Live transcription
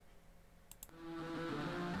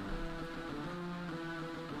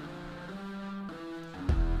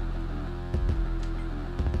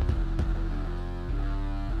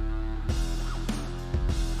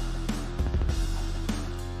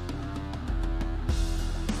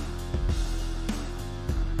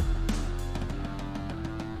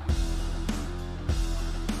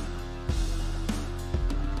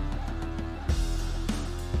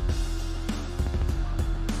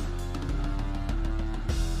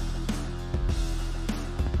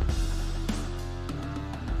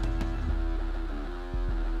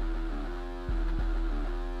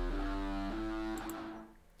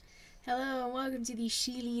welcome to the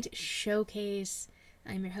She Lead Showcase.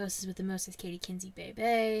 I'm your hostess with the mostest, Katie Kinsey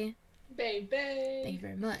Baby. Baby. Thank you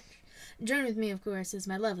very much. Joining with me, of course, is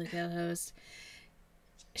my lovely co-host.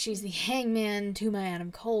 She's the hangman to my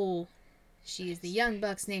Adam Cole. She is the Young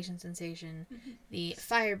Bucks Nation sensation, the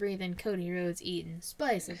fire-breathing, Cody Rhodes-eating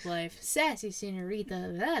spice of life, sassy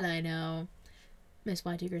senorita that I know, Miss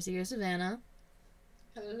Y2 Garcia Savannah.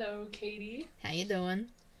 Hello, Katie. How you doing?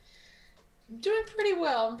 I'm doing pretty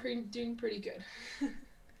well. I'm doing pretty good. Well,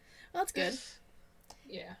 that's good.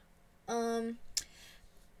 Yeah.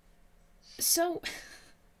 So,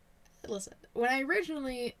 listen, when I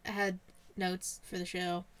originally had notes for the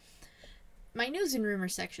show, my news and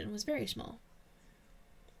rumors section was very small.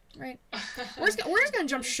 Right? We're just gonna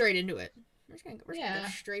jump straight into it. We're just gonna go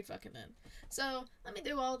straight fucking in. So, let me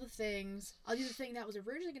do all the things. I'll do the thing that was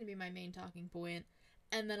originally gonna be my main talking point,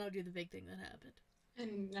 and then I'll do the big thing that happened.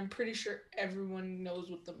 And I'm pretty sure everyone knows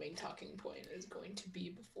what the main talking point is going to be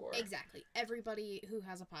before. Exactly. Everybody who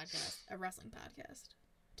has a podcast, a wrestling podcast,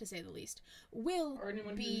 to say the least, will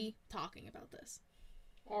be talking about this.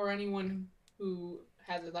 Or anyone who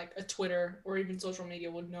has a Twitter or even social media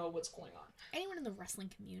would know what's going on. Anyone in the wrestling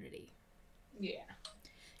community. Yeah.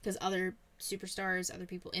 Because other superstars, other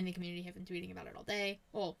people in the community have been tweeting about it all day.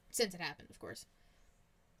 Well, since it happened, of course.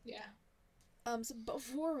 Yeah. So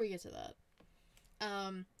before we get to that,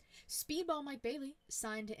 Speedball Mike Bailey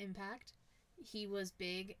signed to Impact. He was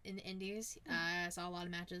big in the Indies. I saw a lot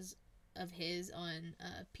of matches of his on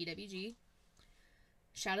PWG.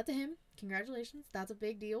 Shout out to him. Congratulations. That's a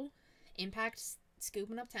big deal. Impact's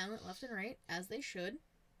scooping up talent left and right, as they should.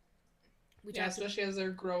 Especially as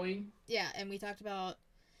they're growing. Yeah, and we talked about,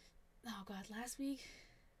 last week?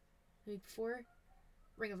 The week before?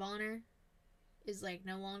 Ring of Honor is,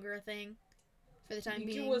 no longer a thing for the time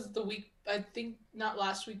being. It was the week, I think, not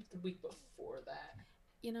last week, the week before that.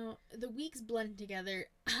 The weeks blend together.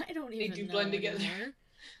 I don't even know. They do blend together.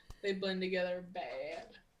 They blend together bad.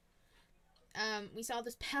 We saw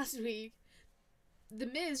this past week, The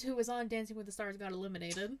Miz, who was on Dancing with the Stars, got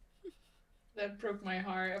eliminated. That broke my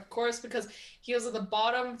heart. Of course, because he was at the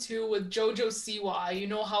bottom, too, with JoJo Siwa. You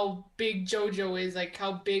know how big JoJo is,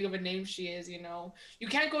 how big of a name she is, You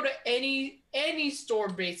can't go to any store,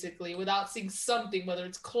 basically, without seeing something, whether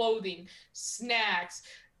it's clothing, snacks,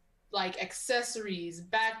 accessories,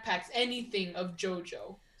 backpacks, anything of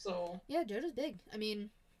JoJo. So yeah, JoJo's big. I mean,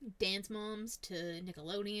 Dance Moms to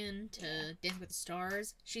Nickelodeon to Dancing with the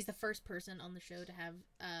Stars. She's the first person on the show to have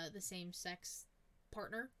the same sex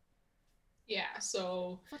partner. Yeah,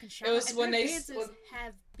 so fucking shout it was and when their dances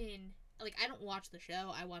have been I don't watch the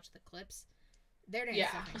show, I watch the clips. Their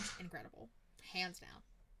dance is incredible, hands down.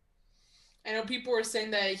 I know people were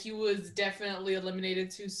saying that he was definitely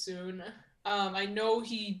eliminated too soon. I know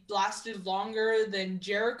he lasted longer than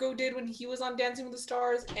Jericho did when he was on Dancing with the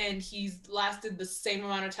Stars, and he's lasted the same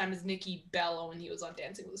amount of time as Nikki Bella when he was on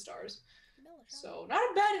Dancing with the Stars. So not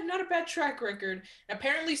a bad track record.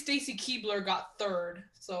 Apparently Stacy Keibler got third.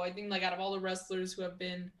 So I think out of all the wrestlers who have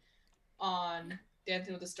been on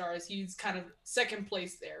Dancing with the Stars, he's kind of second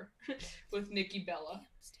place there with Nikki Bella. Damn,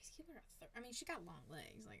 Stacy Keibler got third. I mean, she got long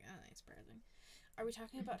legs. That ain't surprising. Are we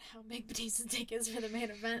talking about how big Batista's dick is for the main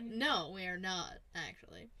event? No, we are not,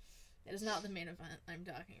 actually. It is not the main event I'm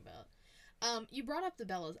talking about. You brought up the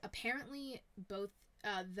Bellas. Apparently, both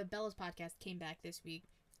the Bellas podcast came back this week.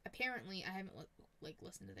 Apparently, I haven't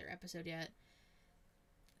listened to their episode yet.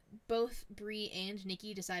 Both Brie and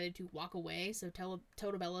Nikki decided to walk away, so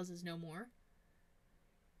Total Bellas is no more.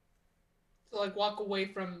 So walk away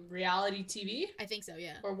from reality TV? I think so,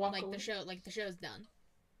 yeah. Or walk away. The show's done.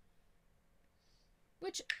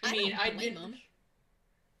 Which I don't blame them.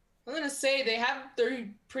 I'm gonna say they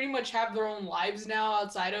pretty much have their own lives now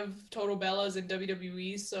outside of Total Bellas and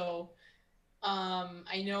WWE. So,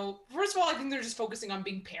 I know. First of all, I think they're just focusing on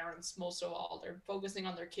being parents most of all. They're focusing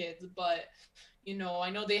on their kids, but I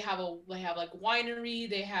know they have winery.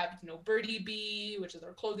 They have Birdie Bee, which is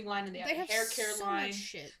their clothing line, and they have a hair care line. Much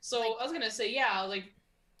shit. So I was gonna say, get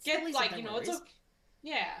it's okay.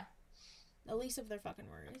 Yeah. The least of their fucking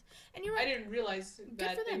worries. And you're right. I didn't realize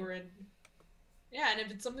that they were in. Yeah, and if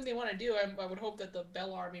it's something they want to do, I would hope that the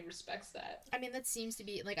Bella Army respects that. I mean, that seems to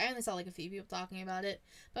be I only saw a few people talking about it,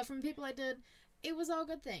 but from people I did, it was all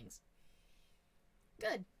good things.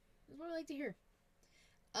 Good. That's what I like to hear.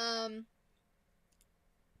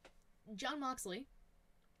 John Moxley.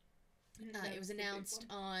 It was announced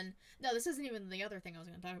on. No, this isn't even the other thing I was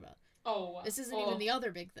going to talk about. Oh, wow. This isn't even the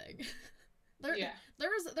other big thing. There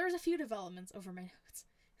was a few developments over my notes.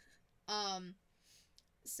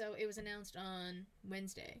 So it was announced on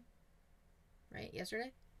Wednesday, right?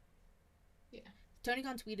 Yesterday? Yeah. Tony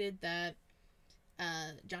Khan tweeted that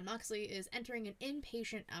Jon Moxley is entering an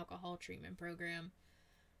inpatient alcohol treatment program.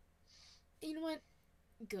 You know what?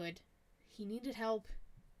 Good. He needed help.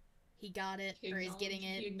 He got it, or is getting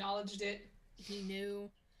it. He acknowledged it. He knew.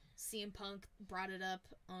 CM Punk brought it up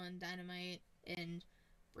on Dynamite and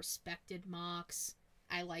respected Mox.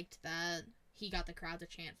 I liked that. He got the crowd to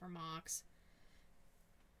chant for Mox.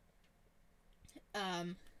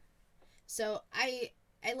 So I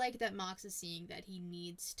like that Mox is seeing that he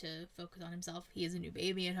needs to focus on himself. He has a new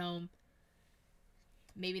baby at home.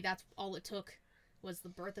 Maybe that's all it took was the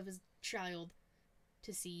birth of his child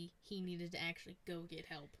to see he needed to actually go get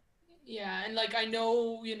help. Yeah, and like I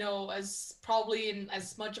know, as probably in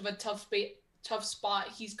as much of a tough spot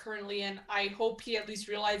he's currently in, I hope he at least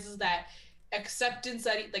realizes that accepting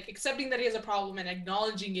that he has a problem and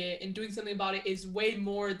acknowledging it and doing something about it is way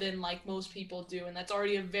more than like most people do, and that's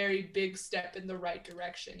already a very big step in the right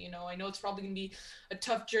direction. I know it's probably gonna be a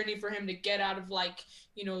tough journey for him to get out of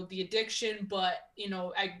the addiction, but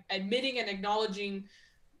admitting and acknowledging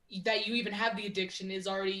that you even have the addiction is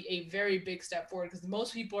already a very big step forward, because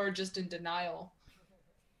most people are just in denial.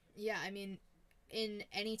 Yeah, I mean, in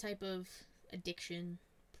any type of addiction,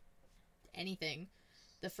 anything,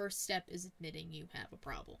 the first step is admitting you have a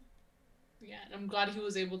problem. Yeah, and I'm glad he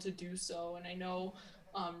was able to do so. And I know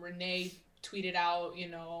Renee tweeted out,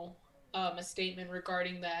 a statement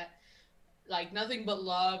regarding that, like nothing but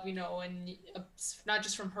love, and not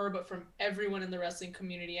just from her, but from everyone in the wrestling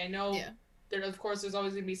community. I know of course, there's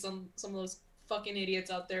always gonna be some of those fucking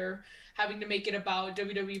idiots out there having to make it about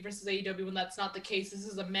WWE versus AEW when that's not the case. This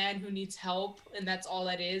is a man who needs help, and that's all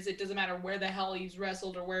that is. It doesn't matter where the hell he's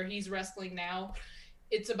wrestled or where he's wrestling now.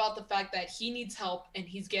 It's about the fact that he needs help and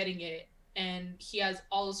he's getting it, and he has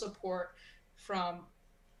all the support from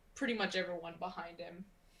pretty much everyone behind him.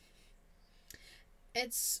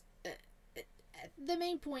 It's the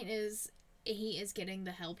main point is he is getting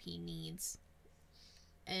the help he needs,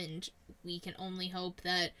 and we can only hope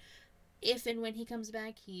that if and when he comes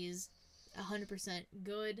back, he's 100%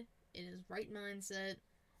 good, in his right mindset,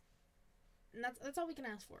 and that's all we can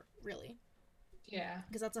ask for, really. Yeah,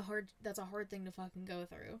 because that's a hard thing to fucking go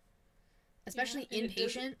through, especially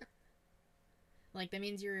inpatient. Like, that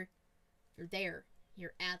means you're there,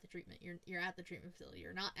 you're at the treatment, you're at the treatment facility,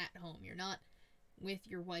 you're not at home, you're not with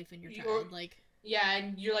your wife and your child. Yeah,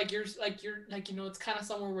 and you're it's kind of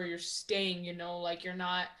somewhere where you're staying, like you're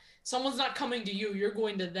not, someone's not coming to you, you're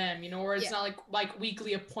going to them, or it's not like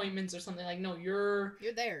weekly appointments or something. Like, no, you're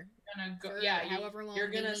there. You're gonna go, however long you're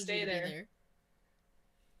gonna stay there.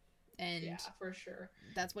 And yeah, for sure,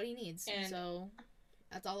 that's what he needs. And so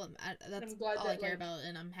that's all I care about,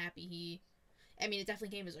 and I'm happy I mean, it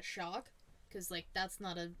definitely came as a shock, because that's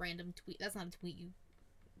not a random tweet. That's not a tweet you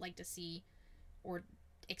like to see or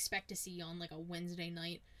expect to see on a Wednesday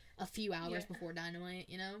night a few hours before Dynamite,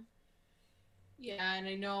 Yeah, and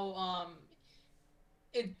I know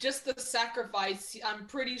it just the sacrifice, I'm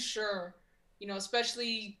pretty sure,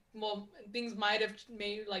 especially, well, things might have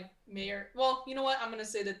well, you know what, I'm gonna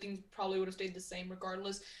say that things probably would have stayed the same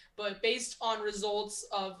regardless, but based on results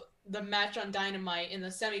of the match on Dynamite in the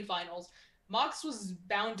semifinals, Mox was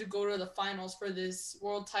bound to go to the finals for this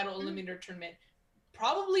world title eliminator tournament,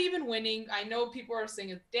 probably even winning. I know people are saying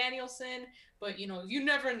it's Danielson, but you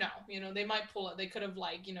never know. They might pull it. They could have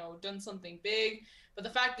done something big. But the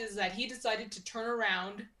fact is that he decided to turn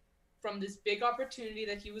around from this big opportunity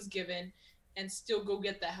that he was given and still go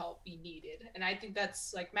get the help he needed. And I think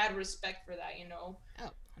that's mad respect for that. Oh,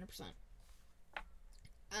 100%.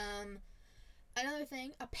 Another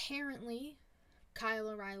thing, apparently Kyle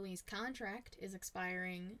O'Reilly's contract is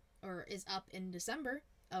expiring, or is up in December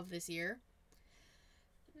of this year.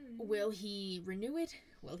 Will he renew it?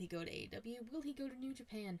 Will he go to AEW? Will he go to New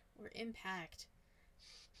Japan or Impact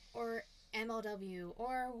or MLW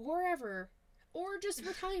or wherever, or just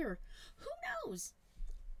retire? Who knows?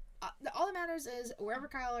 All that matters is wherever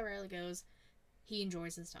Kyle O'Reilly goes, he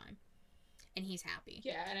enjoys his time and he's happy.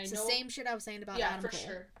 Yeah, and it's the same shit I was saying about Adam Cole.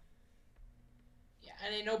 Sure. Yeah,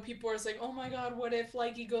 and I know people are saying, "Oh my God, what if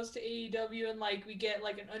he goes to AEW and we get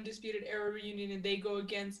an Undisputed Era reunion and they go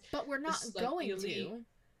against?" But we're not going to.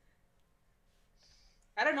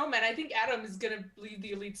 I don't know, man. I think Adam is gonna leave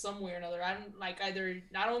the Elite some way or another. I don't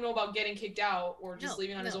I don't know about getting kicked out or just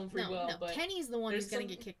leaving on his own free will. But Kenny's the one who's gonna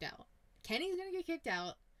get kicked out. Kenny's gonna get kicked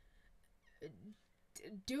out.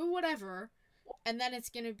 Do whatever, and then it's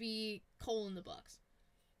gonna be Cole in the Bucks.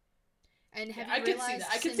 And have you realized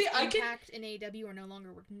since Impact and AEW are no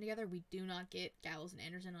longer working together, we do not get Gallows and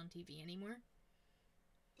Anderson on TV anymore?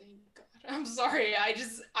 Thank God. I'm sorry. I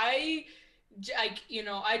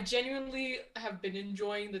genuinely have been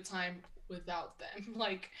enjoying the time without them.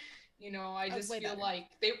 You know, I That was just way feel better. like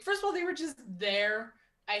first of all, they were just there.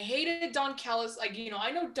 I hated Don Callis. Like, you know,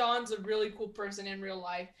 I know Don's a really cool person in real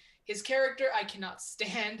life. His character, I cannot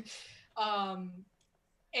stand. Um,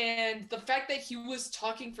 and the fact that he was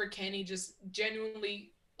talking for Kenny just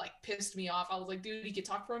genuinely like pissed me off. I was like, dude, he could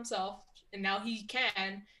talk for himself, and now he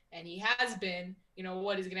can, and he has been. You know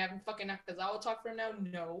what? He's gonna have him fucking Nakazawa talk for him now?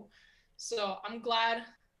 No. So I'm glad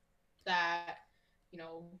that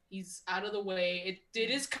he's out of the way. It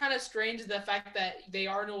is kind of strange the fact that they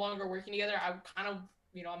are no longer working together. I kind of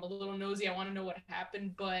I'm a little nosy. I want to know what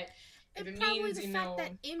happened, but if it Probably means the fact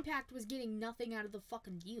that Impact was getting nothing out of the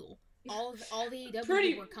fucking deal. All the AEW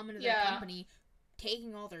pretty were coming to their yeah, company,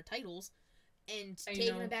 taking all their titles, and I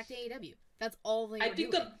taking know. them back to AEW. That's all they I were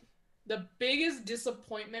think doing. the biggest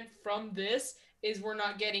disappointment from this is we're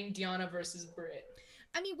not getting Deanna versus Britt.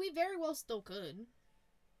 I mean, we very well still could.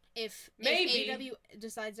 If Maybe AEW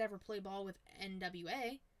decides to ever play ball with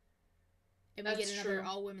NWA, and we that's get another true.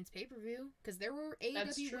 all women's pay per view, because there were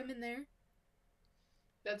AEW women there.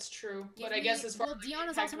 That's true. Give but I me, guess as far well, as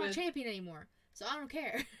Deanna's also not champion anymore, so I don't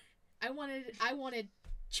care. I wanted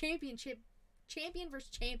champion versus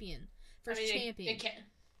champion champion.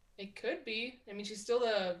 It could be. I mean, she's still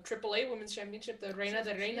the AAA Women's Championship, the Reina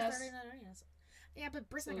de Reinas. Yeah, but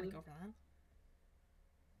Britt's not gonna go for that.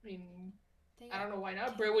 I mean, I don't know why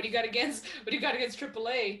not, Britt. What do you got against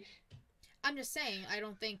AAA? I'm just saying, I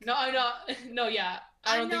don't think. No, I'm not. No, yeah,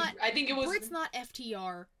 I think it was. Britt's not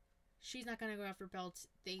FTR. She's not gonna go after belts.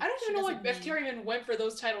 I don't even know why FTR even went for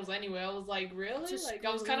those titles anyway. I was like, really? Just like,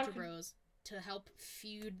 I was kind of Bros to help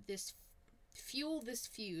fuel this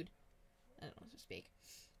feud. I don't know what to speak.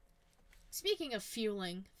 Speaking of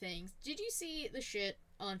fueling things, did you see the shit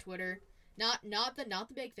on Twitter? Not the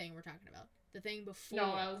big thing we're talking about. The thing before.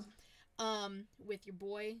 No, I was. With your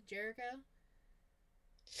boy Jericho.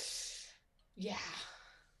 Yeah.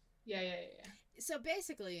 So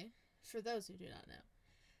basically, for those who do not know,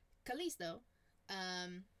 Kalisto,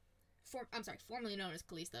 formerly known as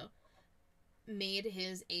Kalisto, made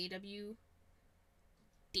his AEW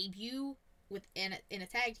debut in a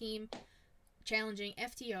tag team, challenging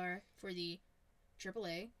FTR for the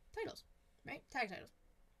AAA titles, right? Tag titles.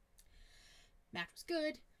 Match was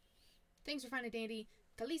good. Things were fine and dandy.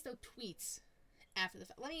 Kalisto tweets after the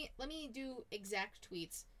fact. Let me do exact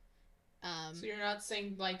tweets. So you're not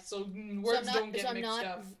saying like words don't get mixed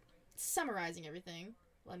up. Summarizing everything.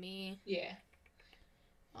 Let me. Yeah.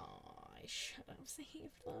 Oh, I should have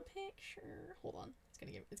saved the picture. Hold on.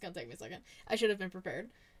 It's gonna take me a second. I should have been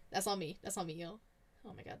prepared. That's on me, yo.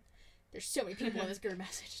 Oh my god. There's so many people in this group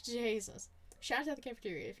message. Jesus. Shout out to the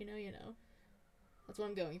cafeteria. If you know, you know. That's what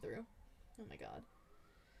I'm going through. Oh my god.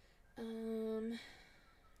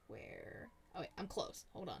 Where? Oh wait, I'm close.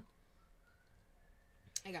 Hold on.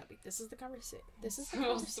 I gotta be. This is the conversation.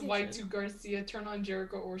 Y2 Garcia turn on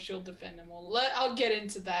Jericho or she'll defend him. I'll get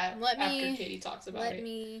into that after Katie talks about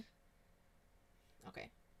it.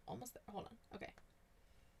 Okay, almost there. Hold on. Okay.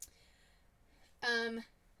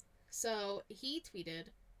 So he tweeted,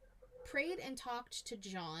 prayed and talked to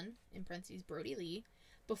John in parentheses Brody Lee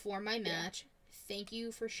before my match. Thank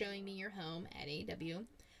you for showing me your home at AEW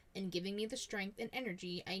and giving me the strength and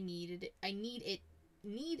energy I need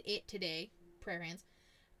it today. Prayer hands.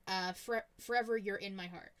 Forever you're in my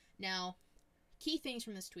heart. Now, key things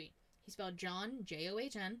from this tweet. He spelled John,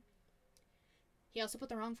 John. He also put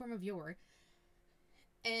the wrong form of your.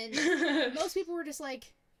 And most people were just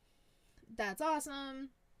like, that's awesome.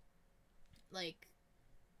 Like,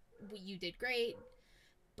 you did great.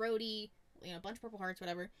 Brody, a bunch of purple hearts,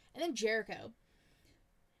 whatever. And then Jericho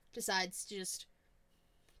decides to just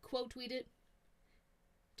quote tweet it.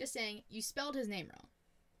 Just saying, you spelled his name wrong.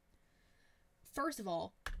 First of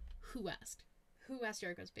all, who asked? Who asked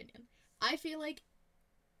Jericho's opinion? I feel like,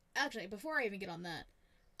 actually, before I even get on that,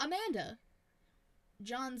 Amanda,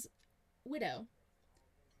 John's widow,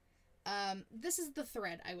 this is the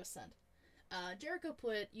thread I was sent. Jericho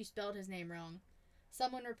put, you spelled his name wrong.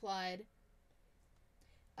 Someone replied,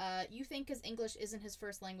 you think because English isn't his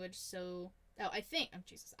first language, so... Oh,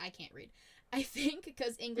 Jesus, I can't read. I think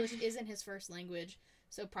because English isn't his first language,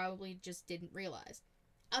 so probably just didn't realize.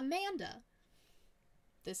 Amanda...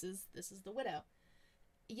 This is the widow.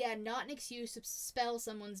 Yeah, not an excuse to spell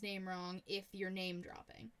someone's name wrong if you're name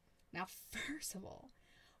dropping. Now, first of all,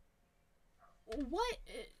 what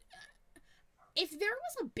if there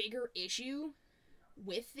was a bigger issue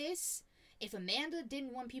with this? If Amanda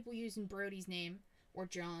didn't want people using Brody's name or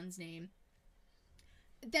John's name,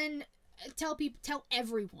 then tell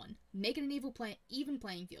everyone, make it an even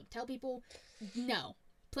playing field. Tell people, no,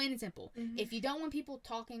 plain and simple. Mm-hmm. If you don't want people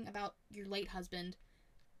talking about your late husband,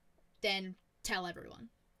 then tell everyone.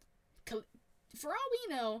 For all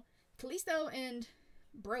we know, Kalisto and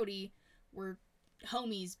Brody were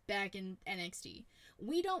homies back in NXT.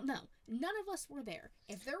 We don't know. None of us were there.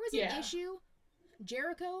 If there was an issue,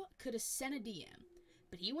 Jericho could have sent a DM.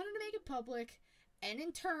 But he wanted to make it public, and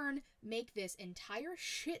in turn, make this entire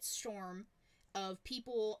shitstorm of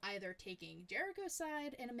people either taking Jericho's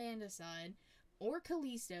side and Amanda's side, or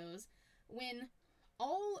Kalisto's, when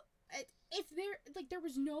there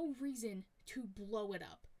was no reason to blow it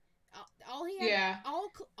up. All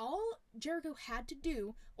Jericho had to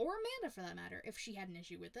do, or Amanda for that matter, if she had an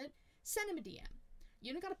issue with it, send him a DM.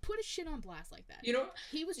 You don't gotta put his shit on blast like that.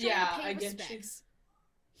 He was trying to pay respects.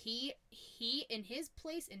 He, in his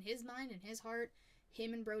place, in his mind, in his heart,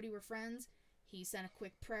 him and Brody were friends. He sent a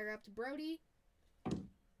quick prayer up to Brody,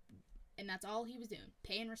 and that's all he was doing,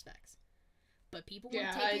 paying respects. But people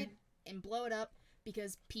want to take it and blow it up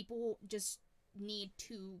because people just need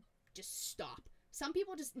to just stop. Some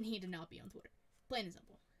people just need to not be on Twitter. Plain and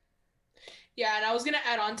simple. Yeah, and I was going to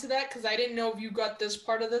add on to that because I didn't know if you got this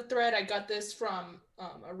part of the thread. I got this from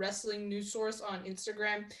a wrestling news source on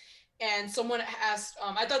Instagram. And someone asked,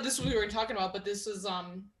 I thought this was what we were talking about, but this was,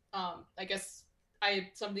 I guess,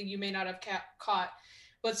 something you may not have caught.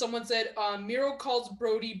 But someone said, Miro calls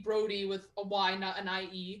Brody Brody with a Y, not an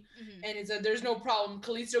I-E. Mm-hmm. And it said, there's no problem.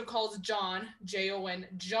 Kalisto calls John, Jon,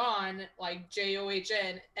 John, like John,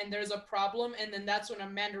 and there's a problem. And then that's when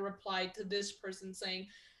Amanda replied to this person saying,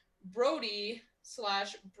 Brody/Brody,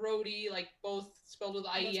 like both spelled with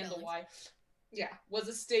the I-E and the Y. Yeah, was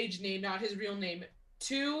a stage name, not his real name.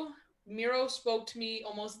 2, Miro spoke to me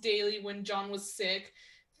almost daily when John was sick.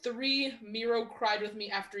 3, Miro cried with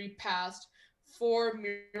me after he passed. 4,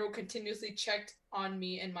 Miro continuously checked on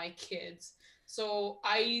me and my kids. So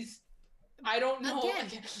I don't know. Again,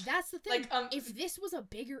 that's the thing. If this was a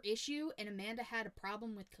bigger issue and Amanda had a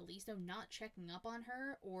problem with Kalisto not checking up on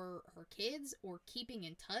her or her kids or keeping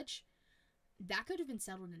in touch, that could have been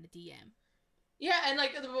settled in a DM. Yeah, and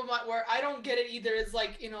like where I don't get it either is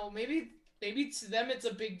like, maybe to them it's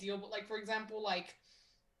a big deal, but like for example, like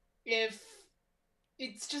if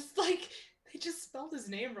it's just like they just spelled his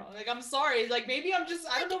name wrong. Like I'm sorry, like maybe I don't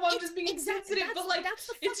know if I'm just being insensitive, but like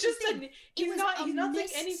it's just he's not like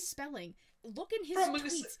any spelling. Look in his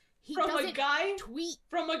tweets. He from doesn't a guy tweet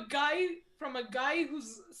from a guy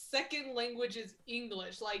whose second language is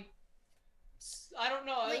English. Like I don't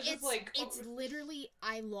know. It's literally,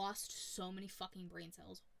 I lost so many fucking brain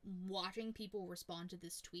cells watching people respond to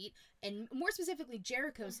this tweet, and more specifically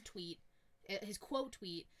Jericho's tweet, his quote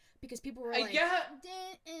tweet, because people were like, I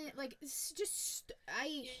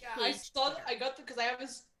saw, I got because I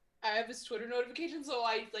have his Twitter notification, so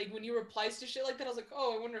I like when he replies to shit like that, I was like,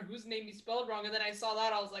 oh, I wonder whose name he spelled wrong, and then I saw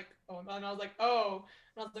that, I was like, oh, and I was like, oh,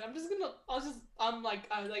 and I was like,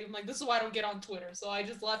 I'm like, this is why I don't get on Twitter, so I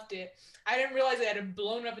just left it. I didn't realize it had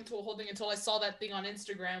blown up into a whole thing until I saw that thing on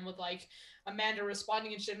Instagram with like Amanda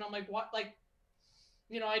responding and shit, and I'm like, what, like,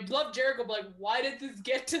 I love Jericho, but like, why did this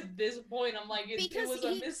get to this point? I'm like, it was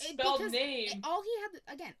a misspelled name. All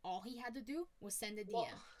he had to do was send a DM. Well,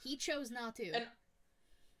 he chose not to. And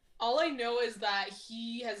all I know is that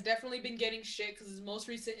he has definitely been getting shit because his most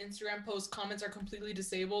recent Instagram post comments are completely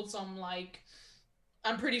disabled. So I'm like,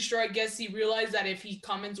 I'm pretty sure, I guess he realized that if he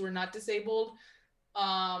comments were not disabled,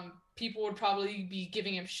 people would probably be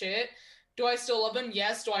giving him shit. Do I still love him?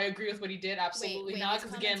 Yes. Do I agree with what he did? Absolutely not.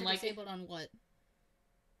 Because again, like, disabled on what?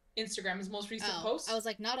 Instagram, his most recent post. I was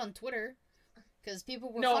like, not on Twitter, because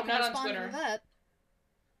people were fucking responding to that.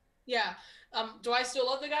 Yeah. Do I still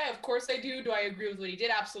love the guy? Of course I do. Do I agree with what he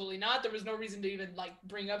did? Absolutely not. There was no reason to even like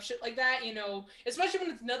bring up shit like that, especially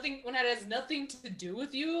when it has nothing to do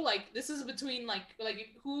with you. Like this is between like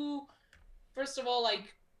who, first of all,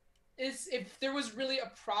 like if there was really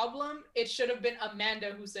a problem, it should have been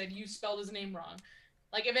Amanda who said you spelled his name wrong.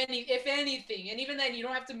 Like if anything, and even then you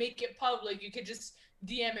don't have to make it public. You could just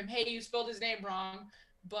DM him, hey, you spelled his name wrong.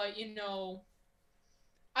 But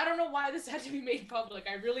I don't know why this had to be made public.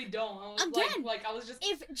 I really don't. I was just...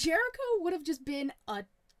 If Jericho would have just been a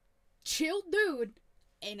chill dude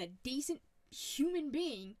and a decent human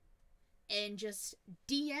being and just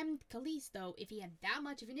DM'd Kalisto if he had that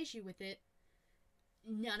much of an issue with it,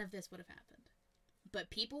 none of this would have happened. But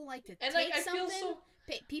people like to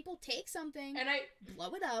people take something, and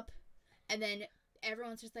blow it up, and then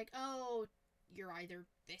everyone's just like, oh, you're either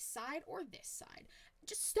this side or this side.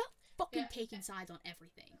 Just stop fucking taking sides on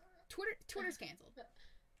everything. Twitter's canceled.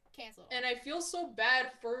 Canceled. And I feel so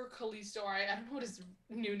bad for Kalisto. I don't know what his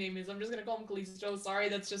new name is. I'm just gonna call him Kalisto. Sorry,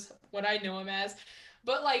 that's just what I know him as.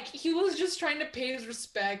 But like, he was just trying to pay his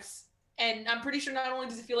respects, and I'm pretty sure not only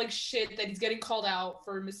does he feel like shit that he's getting called out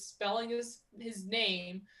for misspelling his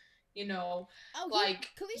name, you know, Oh, like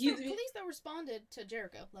Kalisto responded to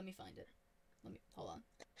Jericho. Let me find it. Hold on.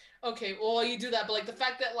 Okay, well, you do that, but like the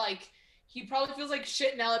fact that like he probably feels like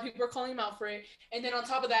shit now that people are calling him out for it, and then on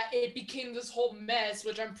top of that, it became this whole mess,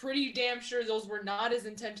 which I'm pretty damn sure those were not his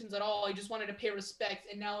intentions at all. He just wanted to pay respect,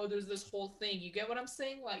 and now there's this whole thing. You get what I'm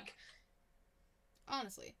saying? Like,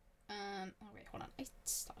 honestly, oh wait, hold on. I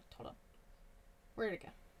stopped. Hold on. Where did it go?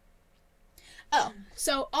 Oh,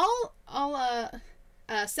 so all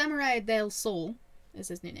Samurai del Sol is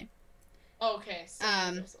his new name. Okay.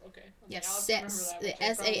 Okay. Yes, the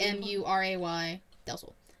Samuray del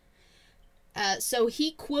Sol. So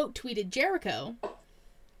he quote tweeted Jericho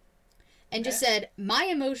and just said, "My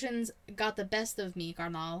emotions got the best of me,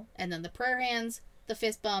 carnal," and then the prayer hands, the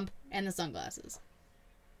fist bump, and the sunglasses.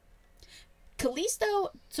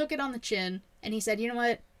 Kalisto took it on the chin and he said, "You know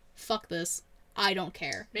what? Fuck this. I don't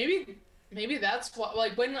care." Maybe that's what,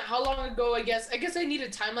 like, how long ago, I guess I need a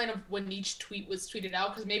timeline of when each tweet was tweeted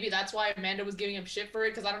out, because maybe that's why Amanda was giving him shit for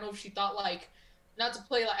it, because I don't know if she thought, like, not to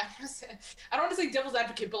play, like, I don't want to say devil's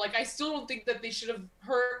advocate, but, like, I still don't think that they should have,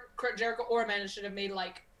 Jericho or Amanda should have made,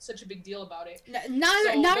 like, such a big deal about it.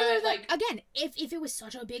 Like, again, if it was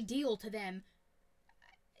such a big deal to them,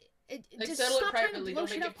 like, just settle stop it privately, trying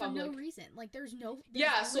to blow shit up public. for no reason. Like, there's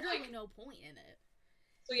literally no point in it.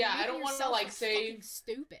 So yeah, I don't want to, like, say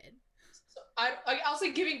stupid. I'll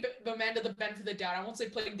say giving Amanda the benefit of the doubt. I won't say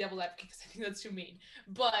playing devil's advocate because I think that's too mean.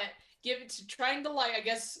 But trying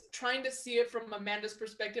to see it from Amanda's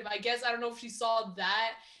perspective. I guess I don't know if she saw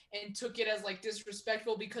that and took it as like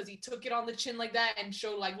disrespectful because he took it on the chin like that and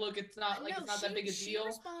showed like, look, it's not that big a deal.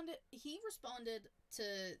 He responded to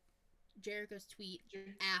Jericho's tweet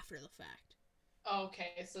after the fact.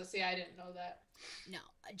 Okay, so see, I didn't know that. No,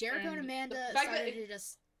 Jericho and Amanda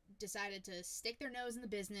decided to stick their nose in the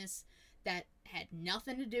business that had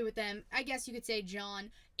nothing to do with them. I guess you could say,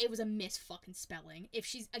 John, it was a fucking spelling. If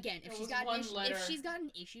she's got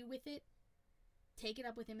an issue with it, take it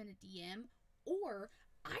up with him in a DM, or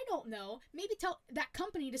I don't know, maybe tell that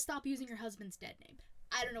company to stop using your husband's dead name.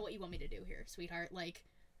 I don't know what you want me to do here, sweetheart. Like,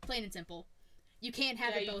 plain and simple. You can't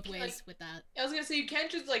have it both ways with that. I was gonna say, you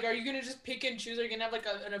can't just, like, are you gonna just pick and choose? Are you gonna have, like,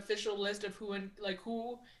 an official list of who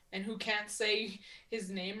and who can't say his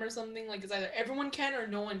name or something? Like, it's either everyone can or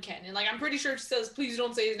no one can. And, like, I'm pretty sure if she says, please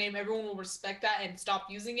don't say his name, everyone will respect that and stop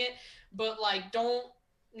using it. But, like, don't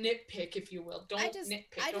nitpick, if you will. Nitpick.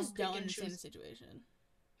 I just don't understand the situation.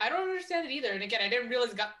 I don't understand it either. And again, I didn't realize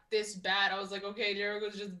it got this bad. I was like, okay,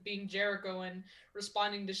 Jericho's just being Jericho and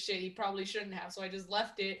responding to shit he probably shouldn't have. So I just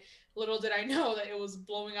left it. Little did I know that it was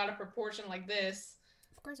blowing out of proportion like this.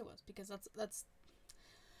 Of course it was, because that's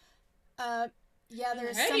yeah,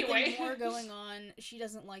 there's something more going on. She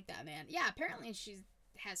doesn't like that man. Yeah, apparently she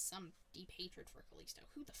has some deep hatred for Kalisto.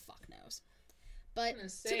 Who the fuck knows? But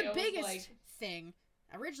to the biggest thing,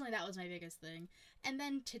 originally that was my biggest thing, and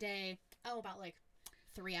then today, about like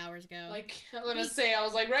 3 hours ago. Like, I'm gonna say, I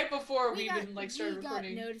was like, right before we even like started recording.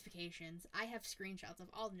 We got notifications. I have screenshots of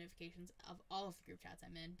all the notifications of all of the group chats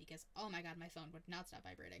I'm in because, oh my god, my phone would not stop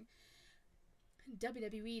vibrating.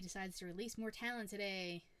 WWE decides to release more talent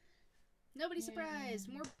today. Nobody's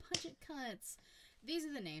surprised. More budget cuts. These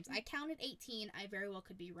are the names. I counted 18. I very well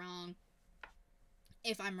could be wrong.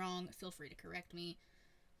 If I'm wrong, feel free to correct me.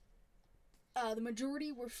 The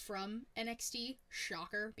majority were from NXT.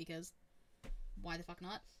 Shocker, because why the fuck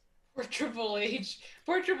not? Poor Triple H.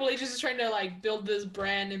 Poor Triple H is just trying to, like, build this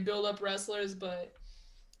brand and build up wrestlers, but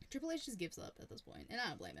Triple H just gives up at this point, and I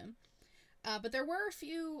don't blame him. But there were a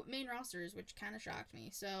few main rosters, which kind of shocked me.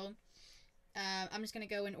 So, I'm just going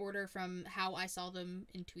to go in order from how I saw them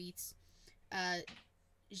in tweets.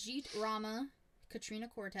 Jeet Rama, Katrina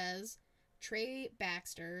Cortez, Trey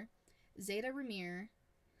Baxter, Zeta Ramir,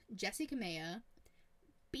 Jesse Kamea,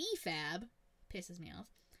 B-Fab, pisses me off.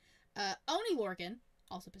 Oni Lorcan,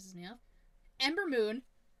 also pisses me off. Ember Moon,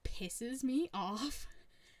 pisses me off.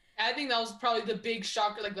 I think that was probably the big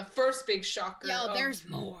shocker, like the first big shocker. Yo, there's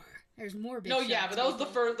more. There's more big shockers. No, yeah, but that was the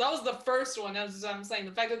first. That was the first one. That's what I'm saying.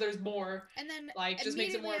 The fact that there's more, and then like, just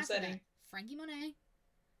makes it more upsetting. Frankie Monet,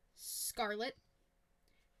 Scarlett,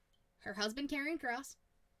 her husband Karrion Kross,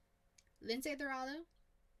 Lince Dorado,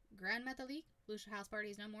 Grand Metalik, Lucha House Party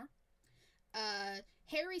is no more.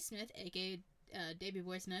 Harry Smith, aka Davey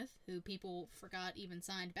Boy Smith, who people forgot even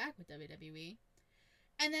signed back with WWE.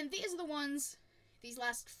 And then these are the ones, these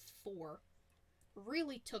last 4,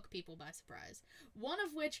 really took people by surprise. One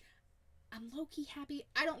of which, I'm low-key happy.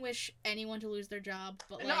 I don't wish anyone to lose their job,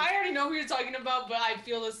 but, like, no, I already know who you're talking about, but I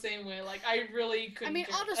feel the same way. Like, I really couldn't. I mean,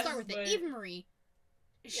 I'll just start with it. Eva Marie.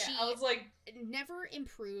 She I was like, never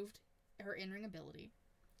improved her in-ring ability.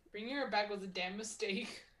 Bringing her back was a damn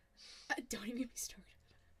mistake. Don't even get me started.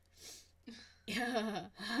 Yeah.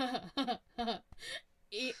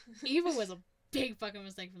 Eva was a big fucking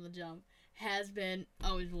mistake from the jump. Has been,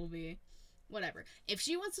 always will be. Whatever. If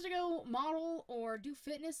she wants to go model or do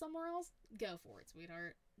fitness somewhere else, go for it,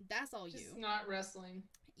 sweetheart. That's all Just you. not wrestling.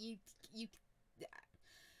 You.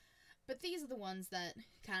 But these are the ones that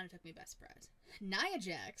kind of took me by surprise. Nia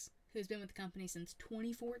Jax, who's been with the company since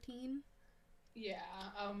 2014. Yeah,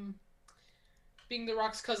 being The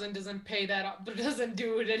Rock's cousin doesn't pay that up, but doesn't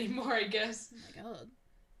do it anymore, I guess. Oh my god.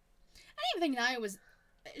 I didn't even think Nia was...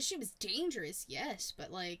 She was dangerous, yes,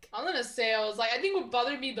 but like... I'm gonna say, I think what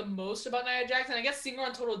bothered me the most about Nia Jax, and I guess seeing her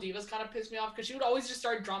on Total Divas kind of pissed me off, because she would always just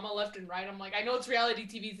start drama left and right. I'm like, I know it's reality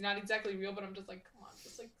TV, it's not exactly real, but I'm just like, come on,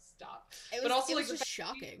 just like, stop. It was just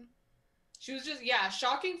shocking. She was just, yeah,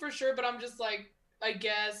 shocking for sure, but I'm just like, I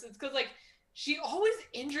guess, it's because like, she always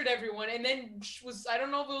injured everyone, and then she was, I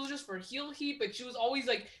don't know if it was just for heel heat, but she was always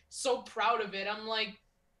like, so proud of it. I'm like...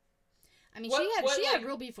 I mean, she had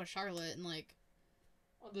real beef with Charlotte, and like...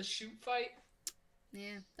 Oh, the shoot fight?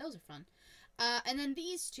 Yeah, those are fun. And then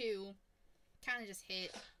these two kind of just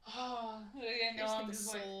hit. Oh, yeah, no, I'm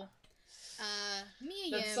just soul. Mia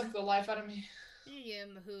Yim. That sucked the life out of me. Mia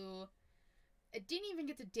Yim, who didn't even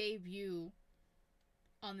get to debut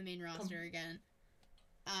on the main roster again.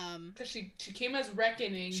 Because she came as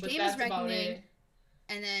Reckoning, but that's about it.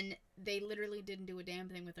 And then they literally didn't do a damn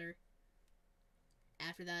thing with her.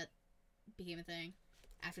 After that became a thing.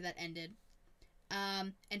 After that ended.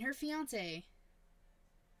 And her fiance,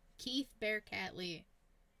 Keith Bearcat Lee.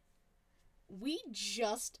 We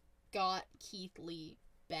just got Keith Lee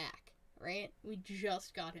back, right? We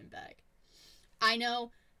just got him back. I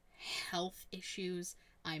know, health issues.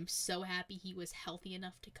 I'm so happy he was healthy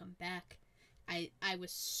enough to come back. I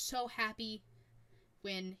was so happy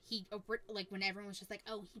when when everyone was just like,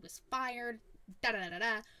 oh, he was fired,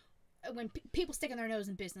 da-da-da-da-da. When people sticking their nose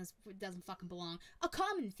in business doesn't fucking belong. A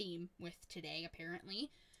common theme with today,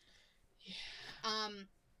 apparently. Yeah.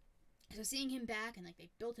 So seeing him back, and like they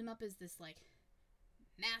built him up as this like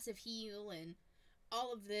massive heel and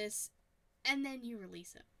all of this, and then you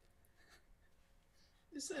release him.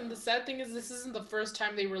 And the sad thing is, this isn't the first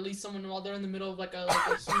time they release someone while they're in the middle of like a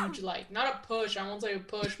huge not a push. I won't say a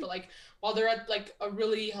push, but like while they're at like a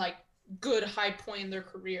really like good high point in their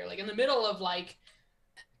career, like in the middle of like.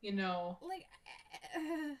 You know. Like,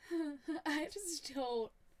 I just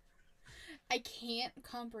don't... I can't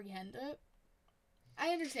comprehend it. I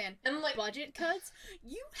understand. And, like... Budget cuts?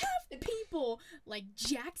 You have people like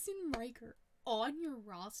Jackson Riker on your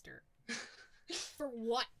roster. For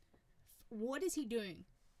what? What is he doing?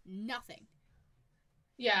 Nothing.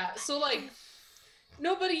 Yeah, so, like...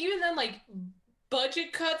 No, but even then, like...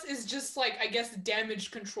 Budget cuts is just, like, I guess, damage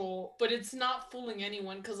control. But it's not fooling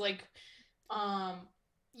anyone, because, like...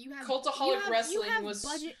 Cultaholic Wrestling was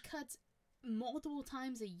budget cuts multiple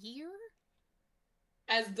times a year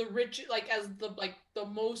as the rich, like as the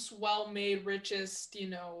most well-made, richest,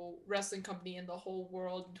 wrestling company in the whole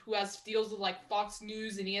world, who has deals with like Fox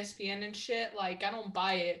News and ESPN and shit. Like, I don't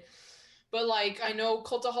buy it. But like, I know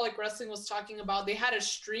Cultaholic Wrestling was talking about, they had a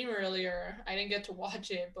stream earlier. I didn't get to watch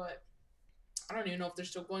it, but I don't even know if they're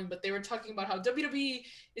still going, but they were talking about how WWE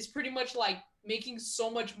is pretty much like making so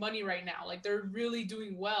much money right now. Like, they're really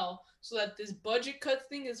doing well, so that this budget cut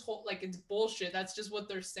thing is it's bullshit. That's just what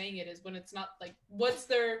they're saying it is, when it's not. Like, what's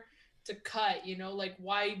there to cut, like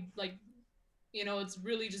why, like, it's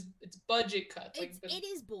really just, it's budget cuts. It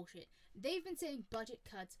is bullshit. They've been saying budget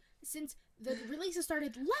cuts since the releases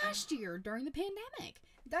started last year during the pandemic.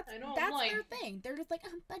 That's their thing. They're just like,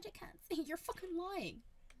 budget cuts. You're fucking lying.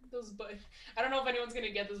 I don't know if anyone's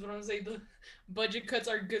gonna get this, but I'm gonna say the budget cuts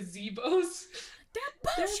are gazebos. They're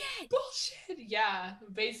bullshit. They're bullshit. Yeah,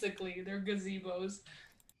 basically, they're gazebos.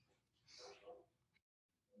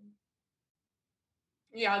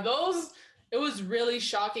 Yeah, it was really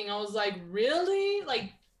shocking. I was like, really?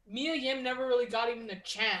 Like, Mia Yim never really got even a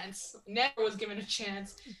chance. Never was given a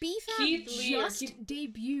chance. BFAB just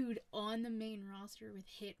debuted on the main roster with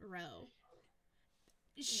Hit Row.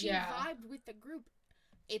 She vibed with the group.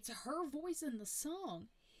 It's her voice in the song.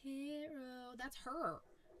 Hero. That's her.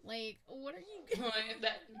 Like, what are you...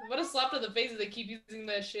 What a slap to the face that they keep using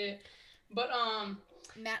that shit. But,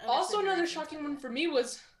 also another shocking one for me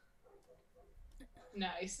was...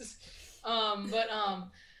 Nice. I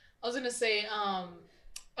was gonna say,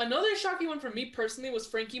 another shocking one for me personally was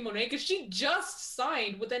Frankie Monet, because she just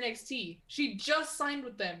signed with NXT. She just signed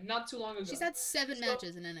with them not too long ago. She's had 7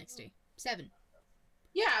 matches in NXT. 7.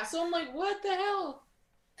 Yeah, so I'm like, what the hell?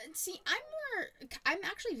 See, I'm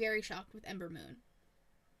actually very shocked with Ember Moon.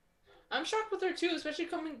 I'm shocked with her too, especially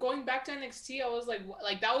going back to NXT. I was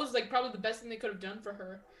like that was like probably the best thing they could have done for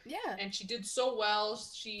her. Yeah. And she did so well.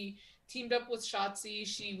 She teamed up with Shotzi.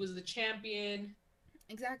 She was the champion.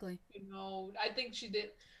 Exactly. You know, I think she did.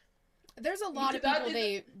 There's a lot of people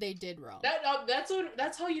they did wrong.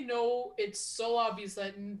 That's how you know it's so obvious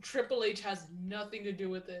that Triple H has nothing to do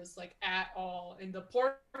with this, like at all, and the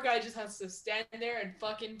poor guy just has to stand there and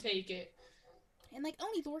fucking take it. And like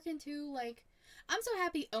Oni Lorcan too, like I'm so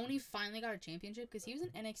happy Oni finally got a championship because he was in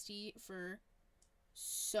NXT for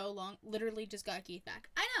so long. Literally just got Keith back.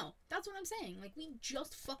 I know, that's what I'm saying. Like we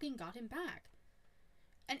just fucking got him back,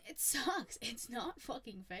 and it sucks. It's not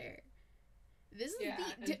fucking fair. This is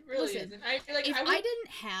it really listen. Isn't. I feel like if I didn't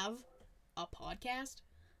have a podcast,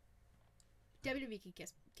 WWE could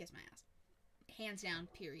kiss my ass, hands down.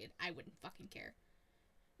 Period. I wouldn't fucking care.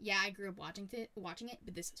 Yeah, I grew up watching it,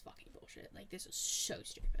 but this is fucking bullshit. Like, this is so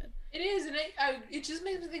stupid. It is, and it just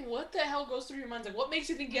makes me think, what the hell goes through your mind? Like, what makes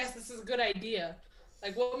you think, yes, this is a good idea?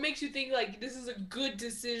 Like, what makes you think, like, this is a good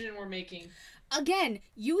decision we're making? Again,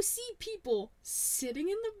 you see people sitting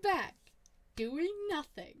in the back, doing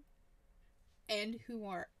nothing, and who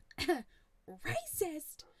are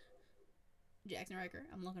racist. Jackson Riker,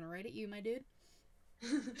 I'm looking right at you, my dude.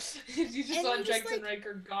 You just saw Jackson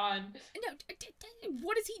Riker gone. No,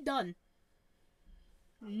 what has he done?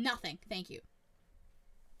 Nothing. Thank you.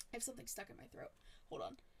 I have something stuck in my throat. Hold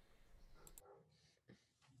on.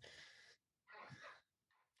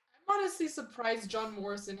 I'm honestly surprised John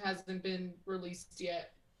Morrison hasn't been released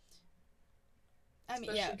yet. I mean,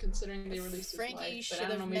 especially considering they released Frankie his should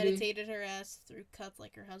have meditated her ass through cuts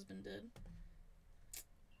like her husband did.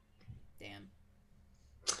 Damn.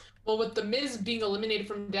 Well, with The Miz being eliminated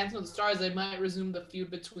from Dancing with the Stars, they might resume the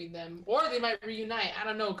feud between them. Or they might reunite. I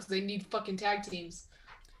don't know, because they need fucking tag teams.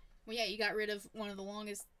 Well, yeah, you got rid of one of the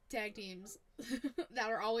longest tag teams that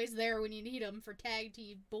are always there when you need them for tag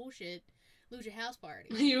team bullshit. Lucha House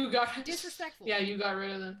Party. You got... Disrespectful. Yeah, you got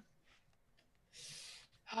rid of them.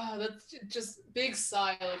 Ah, that's just big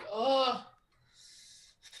sigh. Like, oh.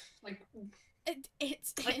 Like...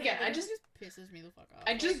 It's again, it just pisses me the fuck off.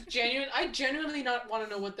 I genuinely not want to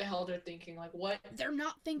know what the hell they're thinking. Like, what? They're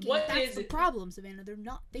not thinking. That's the problem, Savannah. They're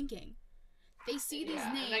not thinking. They see these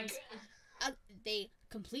names. They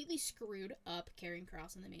completely screwed up Karrion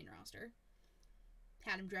Kross in the main roster.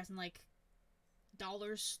 Had him dressing like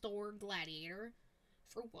dollar store gladiator.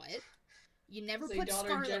 For what? You never put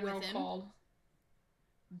Scarlett with him. Called.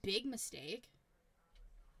 Big mistake.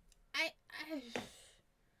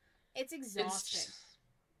 It's exhausting.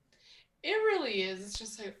 It really is. It's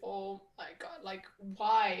just like, oh my god, like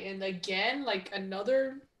why? And again, like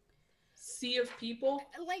another sea of people.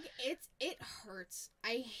 Like it hurts.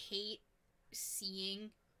 I hate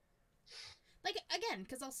seeing. Like again,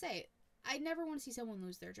 because I'll say, I never want to see someone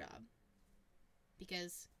lose their job.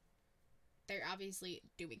 Because they're obviously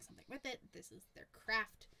doing something with it. This is their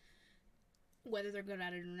craft. Whether they're good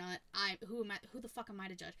at it or not, who the fuck am I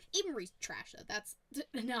to judge? Even Reese trash though.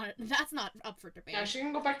 That's not up for debate. Yeah, she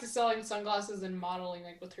can go back to selling sunglasses and modeling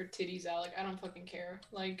like with her titties out. Like I don't fucking care.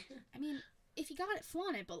 Like I mean, if you got it,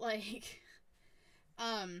 flaunt it. But like,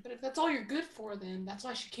 But if that's all you're good for, then that's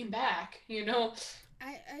why she came back. You know.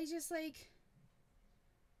 I just like.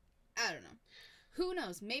 I don't know. Who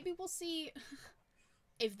knows? Maybe we'll see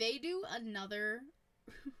if they do another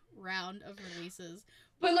round of releases.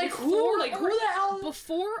 But like who? Like who the hell?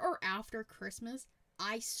 Before or after Christmas,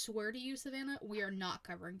 I swear to you, Savannah, we are not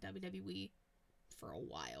covering WWE for a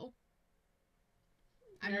while.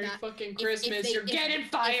 Merry fucking Christmas! You're getting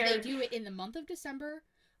fired. If they do it in the month of December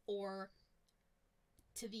or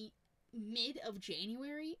to the mid of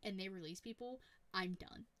January and they release people, I'm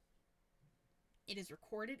done. It is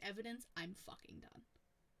recorded evidence. I'm fucking done.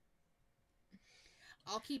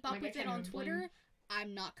 I'll keep up with it on Twitter.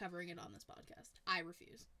 I'm not covering it on this podcast. I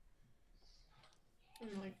refuse.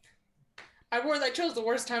 I'm like, I chose the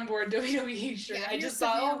worst time to wear a WWE shirt. Yeah, I just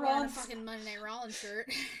thought, oh, Rollins. A fucking Monday Night Rollins shirt.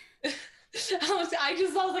 I was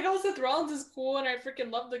like, oh, Seth Rollins is cool, and I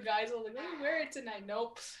freaking love the guys. I was like, let me wear it tonight.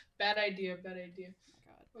 Nope, bad idea. Oh my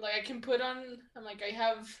god. Like I can put on. I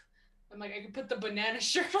can put the banana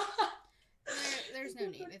shirt on. There's no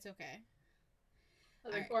need. It's okay.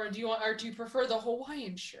 Like, right. Or do you prefer the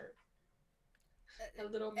Hawaiian shirt? A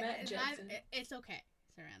little Matt Jackson. It's okay,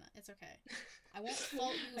 Savannah. It's okay. I won't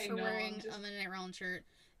fault you for wearing a Monday Night Rollins shirt.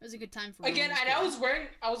 It was a good time for me. Again, and I was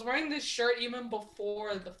wearing this shirt even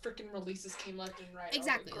before the freaking releases came left and right.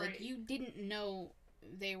 Exactly. Like you didn't know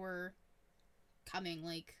they were coming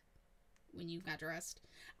like when you got dressed.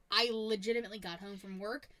 I legitimately got home from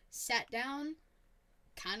work, sat down,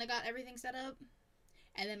 kind of got everything set up,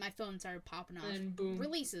 And then my phone started popping off. And boom.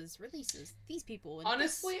 Releases. These people. And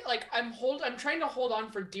honestly, like I'm trying to hold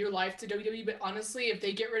on for dear life to WWE, but honestly, if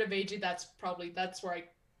they get rid of AJ, that's where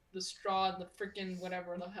the straw and the freaking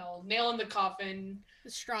whatever the hell, nail in the coffin.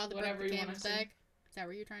 The straw that broke the camel's back. Is that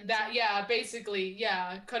what you're trying to say? Yeah, basically,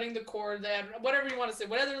 yeah, cutting the cord, that whatever you want to say,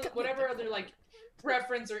 whatever other like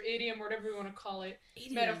reference or idiom or whatever you want to call it,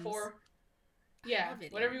 idioms. Metaphor. Yeah,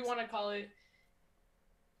 whatever you want to call it.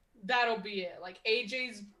 That'll be it. Like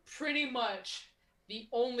AJ's pretty much the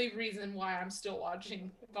only reason why I'm still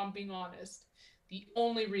watching, if I'm being honest. The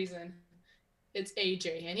only reason it's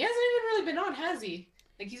AJ. And he hasn't even really been on, has he?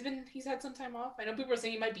 Like he's had some time off. I know people are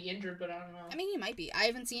saying he might be injured, but I don't know. I mean, he might be. I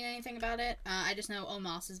haven't seen anything about it. I just know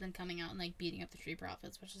Omos has been coming out and like beating up the Street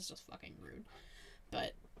Profits, which is just fucking rude.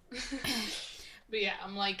 But but yeah,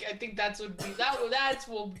 I'm like, I think that will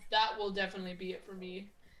definitely be it for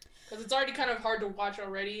me. Because it's already kind of hard to watch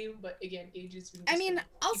already, but again, AJ's been... I mean,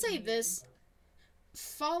 I'll say this.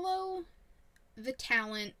 Follow the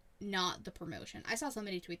talent, not the promotion. I saw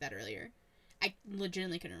somebody tweet that earlier. I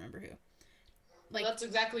legitimately couldn't remember who. Like, well, that's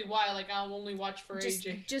exactly why, like, I'll only watch for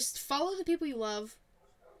AJ. Just follow the people you love.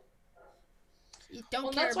 You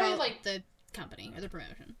don't care about, like, the company or the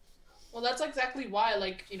promotion. Well, that's exactly why,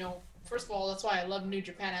 like, you know, first of all, that's why I love New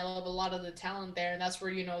Japan. I love a lot of the talent there, and that's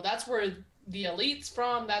where, you know, that's where the Elite's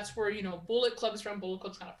from. That's where, you know, Bullet Club's from. Bullet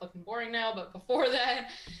Club's kind of fucking boring now, but before that,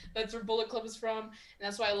 that's where Bullet Club is from. And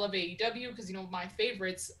that's why I love AEW, because, you know, my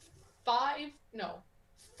favorites, 4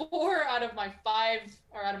 out of my 5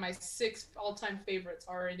 or out of my 6 all-time favorites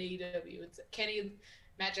are in AEW. It's Kenny,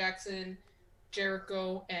 Matt Jackson,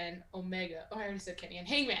 Jericho, and Omega. Oh, I already said Kenny and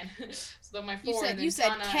Hangman. So my 4. You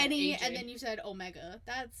said Kenny, and then you said Omega.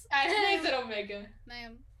 I said Omega.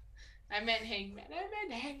 Ma'am. I meant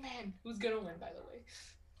Hangman. Who's gonna win, by the way?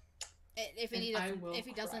 If he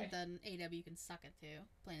doesn't, then AEW can suck it too.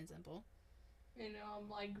 Plain and simple. You know, I'm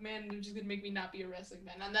like, man, you're just gonna make me not be a wrestling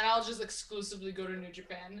fan, and then I'll just exclusively go to New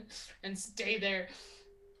Japan and stay there.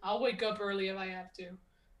 I'll wake up early if I have to.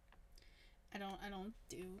 I don't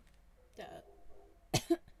do that.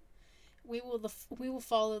 We will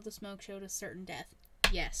follow the Smoke Show to certain death.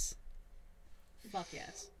 Yes. Fuck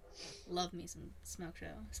yes. Love me some Smoke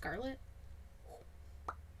Show. Scarlet?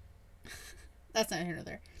 That's not here nor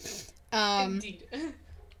there. Indeed.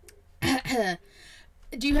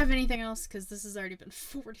 Do you have anything else? Because this has already been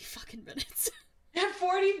 40 fucking minutes.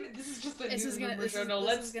 40? This is just the news rumor show.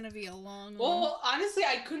 This is gonna be a long one. Well, honestly,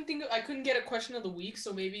 I couldn't get a question of the week,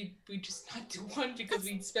 so maybe we just not do one because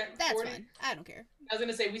we spent 40... That's fine. I don't care. I was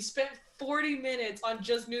gonna say, we spent 40 minutes on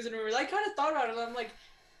just news and rumors. I kind of thought about it, and I'm like,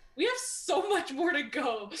 we have so much more to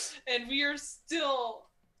go, and we are still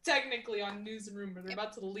technically on news and rumors. We're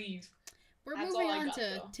about to leave. We're moving on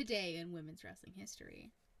to today in women's wrestling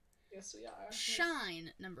history. Yes, we are.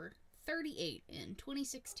 Shine, number 38 in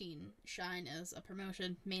 2016. Shine is a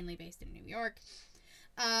promotion mainly based in New York.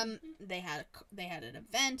 They had an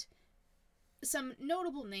event. Some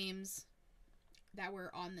notable names that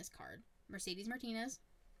were on this card: Mercedes Martinez,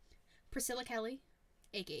 Priscilla Kelly,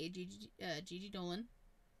 aka Gigi Dolan.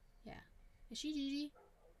 Yeah. Is she Gigi?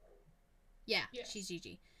 Yeah, she's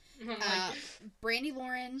Gigi. Brandy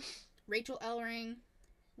Lauren, Rachel Ellering,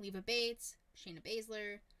 Leva Bates, Shayna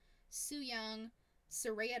Baszler, Sue Young,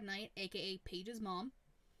 Saraya Knight, aka Paige's mom.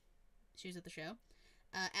 She was at the show.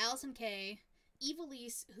 Allison Kay,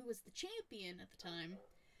 Ivelisse, who was the champion at the time.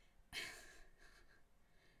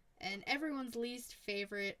 And everyone's least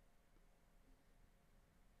favorite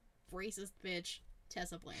racist bitch,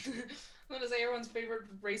 Tessa Blanchard. I'm gonna say everyone's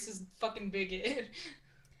favorite racist fucking bigot.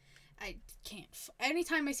 I can't.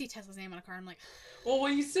 Anytime I see Tessa's name on a card, I'm like... Well,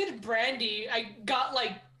 when you said Brandy, I got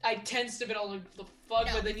like... I tensed a bit. I was like, the fuck?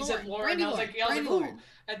 No, but then you said Lauren, and I was like, ooh.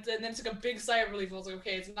 And then took a big sigh of relief. I was like,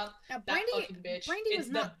 okay, it's not that fucking bitch. It's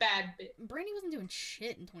the bad bitch. Brandy wasn't doing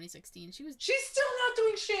shit in 2016. She's still not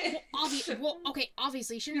doing shit.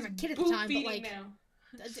 Obviously, she didn't have a kid at the time, but like... Now.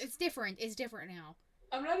 It's different. It's different now.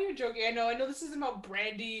 I'm not even joking. I know this isn't about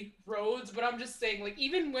Brandy Rhodes, but I'm just saying, like,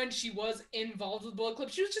 even when she was involved with Bullet Club,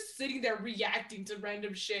 she was just sitting there reacting to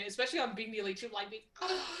random shit, especially on Being the Elite. She would like,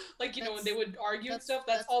 you know, when they would argue and stuff.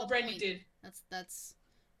 That's all Brandy did. That's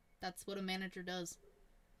what a manager does.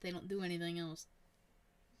 They don't do anything else.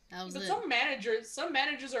 That was but it. Some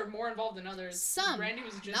managers are more involved than others. Some. Brandy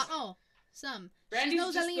was just... Not all. Some. Brandy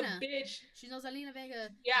was just the bitch. She knows Alina Vega.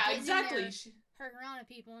 Yeah, exactly. Her around at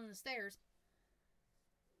people on the stairs.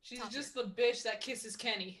 She's just the bitch that kisses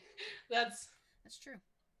Kenny. That's true.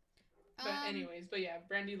 But anyways,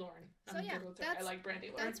 Brandy Lauren. I'm good with her. I like Brandy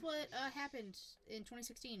Lauren. That's what happened in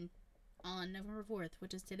 2016 on November 4th,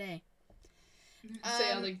 which is today.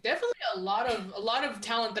 Definitely a lot of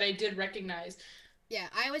talent that I did recognize. Yeah,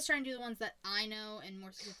 I always try and do the ones that I know, and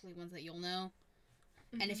more specifically ones that you'll know.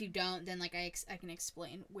 And if you don't, then like I can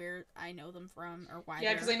explain where I know them from or why.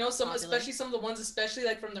 Yeah, because I know some, popular. especially some of the ones, especially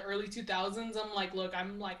like from the early 2000s. I'm like, look, I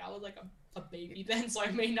was like a baby then, so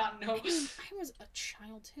I may not know. I mean, I was a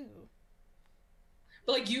child too.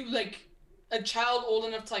 But like you, like a child old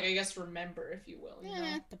enough to like, I guess, remember, if you will. You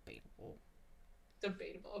know? Debatable.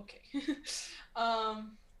 Debatable. Okay.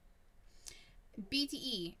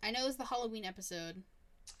 BTE. I know it's the Halloween episode,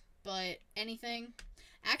 but anything.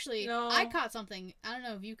 Actually, No. I caught something. I don't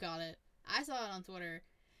know if you caught it. I saw it on Twitter.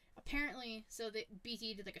 Apparently, so the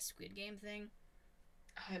BTE did like a Squid Game thing.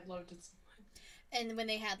 I loved it so much. And when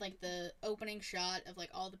they had like the opening shot of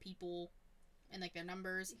like all the people and like their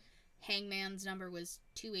numbers, Hangman's number was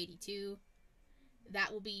 282.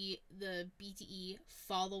 That will be the BTE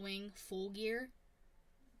following Full Gear.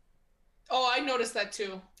 Oh, I noticed that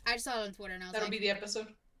too. I just saw it on Twitter and I was That'll like, be the episode.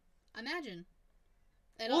 Imagine.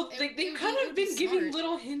 Well, they've kind of been giving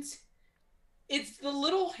little hints. It's the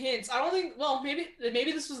little hints. I don't think. Well,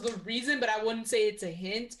 maybe this was the reason, but I wouldn't say it's a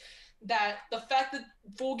hint. That the fact that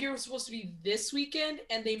Full Gear was supposed to be this weekend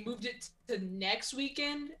and they moved it to next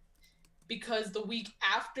weekend because the week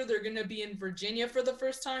after they're gonna be in Virginia for the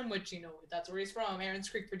first time, which that's where he's from, Aaron's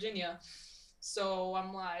Creek, Virginia. So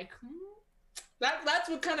I'm like, that's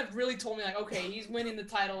what kind of really told me like, okay, he's winning the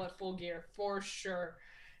title at Full Gear for sure.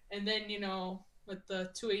 And then with the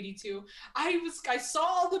 282, I saw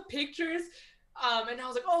all the pictures. And I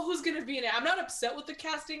was like, oh, who's gonna be in it? I'm not upset with the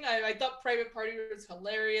casting. I thought Private Party was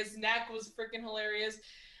hilarious. Knack was freaking hilarious.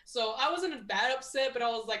 So I wasn't bad upset, but I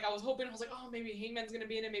was hoping, oh, maybe Hangman's gonna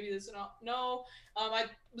be in it, maybe this and no. I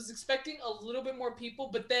was expecting a little bit more people,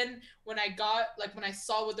 but then when I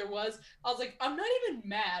saw what there was, I was like, I'm not even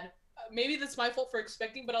mad. Maybe that's my fault for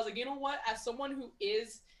expecting, but I was like, you know what? As someone who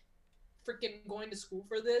is freaking going to school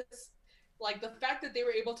for this, like the fact that they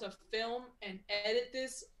were able to film and edit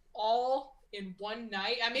this all in one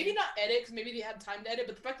night, and maybe not edit because maybe they had time to edit,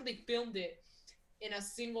 but the fact that they filmed it in a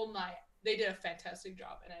single night, they did a fantastic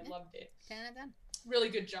job, and I loved it. 10 out of 10. Really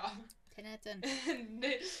good job. 10 out of 10. And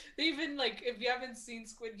they even, like, if you haven't seen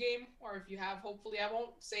Squid Game, or if you have, hopefully, I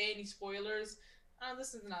won't say any spoilers.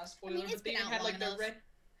 This is not a spoiler, but they even had like the red.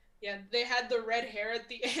 Yeah, they had the red hair at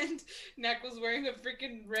the end. Neck was wearing a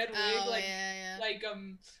freaking red wig, like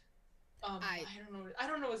I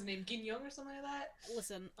don't know his name, Gin Young or something like that.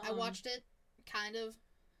 Listen, I watched it, kind of.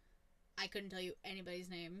 I couldn't tell you anybody's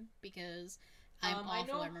name because I'm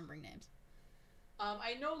awful at remembering names.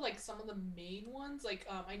 I know like some of the main ones, like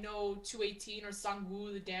I know 218 or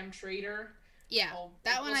Sang-woo, the damn traitor. Yeah,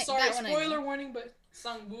 spoiler warning, but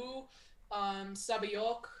Sang-woo,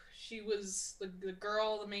 Sabayok, she was the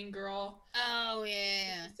girl, the main girl. Oh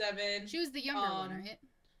yeah. 57. She was the younger one, right?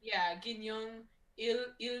 Yeah, Gin Young.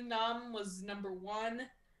 Il Nam was number 1.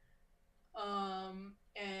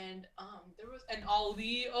 And there was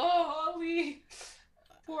Ali. Oh, Ali.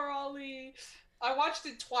 Poor Ali. I watched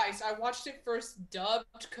it twice. I watched it first dubbed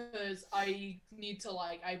because I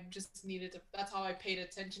just needed to. That's how I paid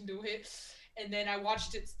attention to it. And then I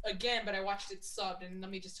watched it again, but I watched it subbed. And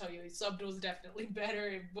let me just tell you, subbed was definitely better.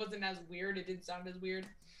 It wasn't as weird. It didn't sound as weird.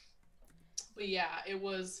 But yeah, it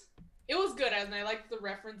was good, and I liked the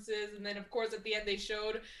references. And then of course at the end they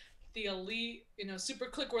showed the elite, Super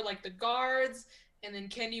Click were like the guards, and then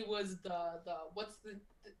Kenny was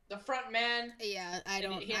the front man. Yeah, I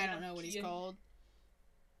don't know what he's called.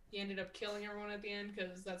 He ended up killing everyone at the end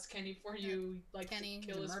because that's Kenny for you. Like Kenny, to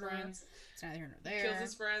kill his friends. It's neither here nor there. Kills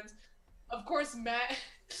his friends. Of course,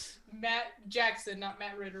 Matt Jackson, not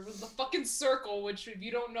Matt Ritter, was the fucking circle, which if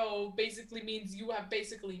you don't know, basically means you have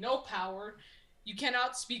basically no power. You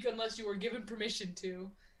cannot speak unless you are given permission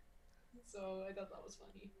to. So I thought that was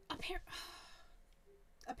funny.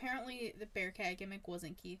 Apparently, the Bearcat gimmick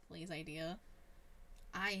wasn't Keith Lee's idea.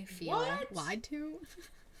 I feel lied to.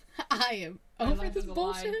 I am over this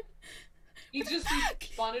bullshit. He just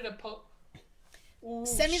responded a post.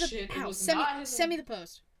 Send me the send me the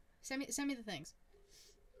post. Send me the things.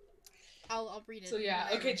 I'll read it. So yeah,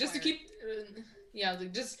 okay, just to keep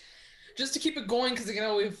just to keep it going, because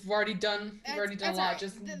we've already done a lot. Right.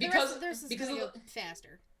 Just because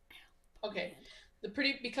faster. Okay,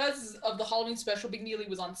 because of the Halloween special, Big Neely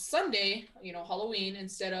was on Sunday, Halloween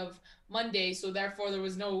instead of Monday, so therefore there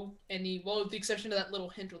was with the exception of that little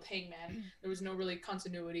hint with Hangman, there was no really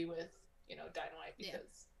continuity with Dynamite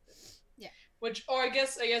because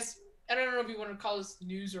I guess I don't know if you want to call this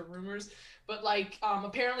news or rumors, but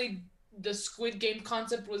apparently the Squid Game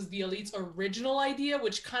concept was the Elite's original idea,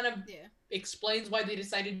 which kind of explains why they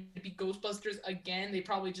decided to be Ghostbusters again. They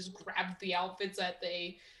probably just grabbed the outfits that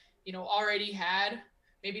they already had.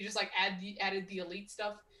 Maybe just like added the elite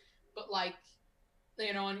stuff, but like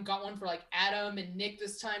and got one for like Adam and Nick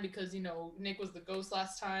this time because Nick was the ghost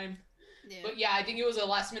last time. Yeah. But yeah, I think it was a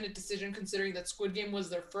last minute decision considering that Squid Game was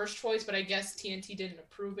their first choice, but I guess TNT didn't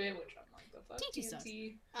approve it, which I'm like, the fuck,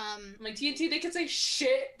 TNT. I'm like, TNT, they can say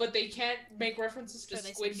shit, but they can't make references to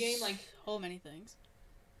Squid Game. Like, so many things.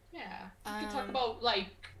 Yeah. You can talk about, like,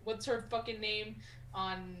 what's her fucking name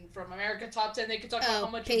from America Top 10. They could talk about how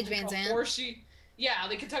much Paige Van Zandt. Horse she... Yeah,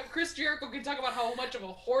 they could talk... Chris Jericho can talk about how much of a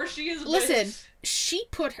horse she is. Listen, she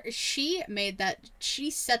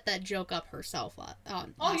set that joke up herself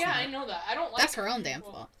on Oh, yeah, night. I know that. I don't like That's her own damn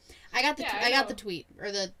fault. I got the tweet,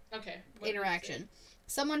 or the interaction.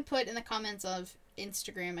 Someone put in the comments of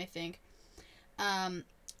Instagram, I think,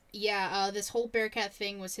 this whole Bearcat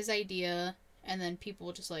thing was his idea, and then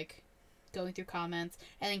people just, like, going through comments,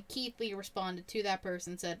 and then Keith Lee responded to that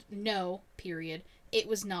person, said, no, period. It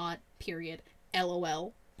was not, period.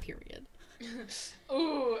 LOL, period.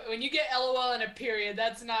 Ooh, when you get LOL in a period,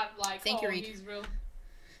 that's not like, thank you, Reek. He's real.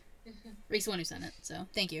 Reek's the one who sent it, so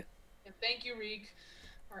thank you. Yeah, thank you, Reek.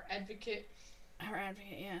 Our advocate.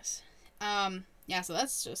 Yes. So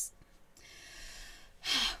that's just...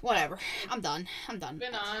 Whatever. I'm done.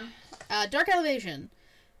 Been on. Dark Elevation.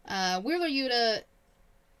 Wheeler Yuta...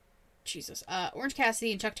 Jesus. Orange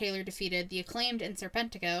Cassidy and Chuck Taylor defeated The Acclaimed and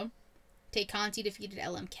Serpentico. Tay Conti defeated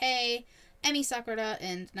LMK. Emi Sakura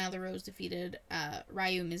and Nyla Rose defeated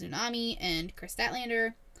Ryu Mizunami and Chris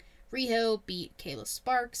Statlander. Riho beat Kayla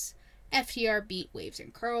Sparks. FTR beat Waves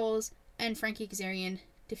and Curls. And Frankie Kazarian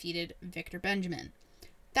defeated Victor Benjamin.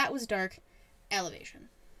 That was Dark Elevation.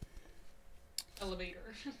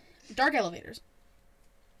 Dark Elevators.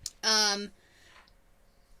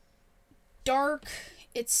 Dark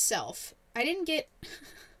itself. I didn't get...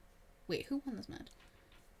 Wait, who won this match?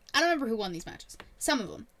 I don't remember who won these matches. Some of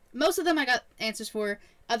them. Most of them I got answers for.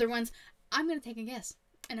 Other ones, I'm going to take a guess.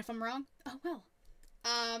 And if I'm wrong, oh well.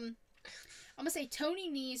 I'm going to say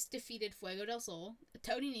Tony Nese defeated Fuego del Sol.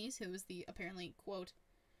 Tony Nese, who was the, apparently, quote,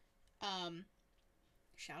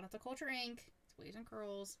 shout out to Culture Inc. It's Waves and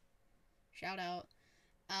Curls. Shout out.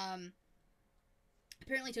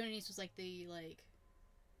 Apparently Tony Nese was like the,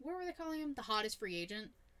 what were they calling him? The hottest free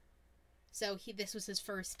agent. So this was his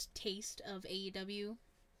first taste of AEW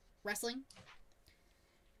wrestling.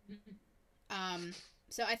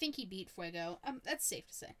 So I think he beat Fuego. That's safe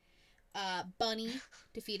to say. Bunny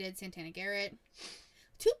defeated Santana Garrett.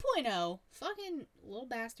 2.0, fucking little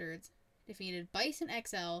bastards, defeated Bison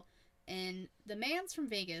XL, and the man's from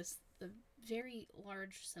Vegas, the very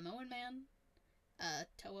large Samoan man,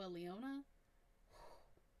 Toa Leona.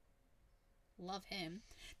 Love him.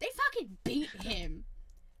 They fucking beat him.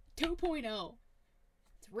 2.0.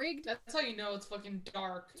 It's rigged. That's how you know it's fucking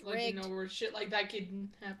dark. It's rigged. Where shit like that could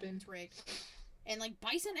happen. It's rigged. And,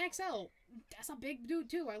 Bison XL, that's a big dude,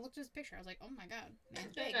 too. I looked at his picture. I was like, oh my god,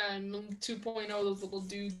 man's big. And 2.0, those little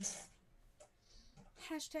dudes.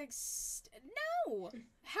 Hashtag no!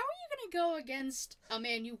 How are you gonna go against a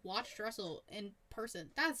man you watched wrestle in person?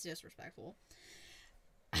 That's disrespectful.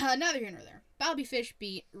 Neither here nor there. Bobby Fish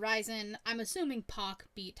beat Ryzen. I'm assuming Pac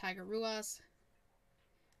beat Tiger Ruas.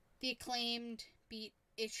 The Acclaimed beat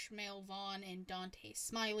Ishmael Vaughn and Dante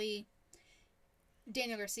Smiley.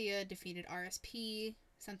 Daniel Garcia defeated RSP.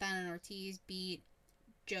 Santana and Ortiz beat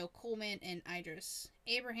Joe Coleman and Idris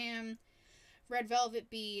Abraham. Red Velvet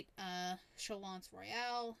beat Chalance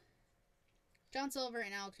Royale. John Silver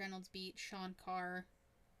and Alex Reynolds beat Sean Carr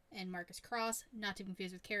and Marcus Cross, not to be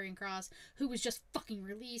confused with Karrion Kross, who was just fucking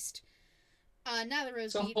released. Nyla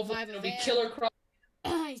Rose beat Viva Van. Killer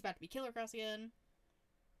Kross. He's about to be Killer Kross again.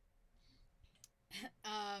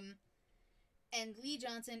 And Lee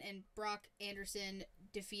Johnson and Brock Anderson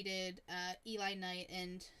defeated Eli Knight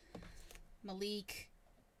and Malik.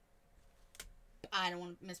 I don't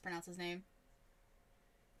want to mispronounce his name.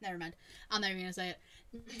 Never mind. I'm not even going to say it.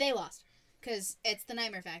 They lost. Because it's the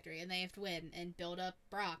Nightmare Factory, and they have to win and build up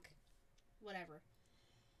Brock. Whatever.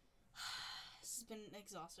 This has been an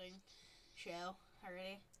exhausting show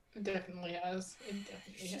already. It definitely has.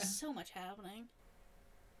 There's just so much happening.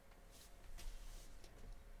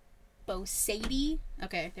 Bo Sadie?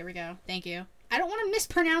 Okay, there we go. Thank you. I don't want to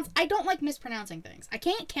mispronounce. I don't like mispronouncing things. I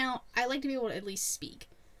can't count. I like to be able to at least speak.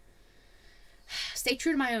 Stay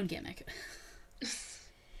true to my own gimmick.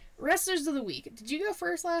 Wrestlers of the Week. Did you go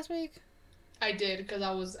first last week? I did, because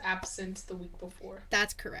I was absent the week before.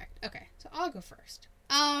 That's correct. Okay, so I'll go first.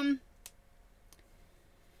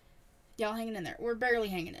 Y'all hanging in there. We're barely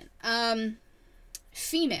hanging in.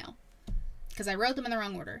 Female. Because I wrote them in the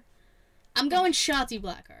wrong order. I'm going Shotzi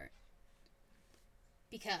Blackheart.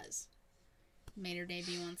 Because made her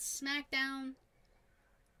debut on SmackDown,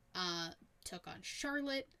 took on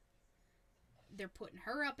Charlotte. They're putting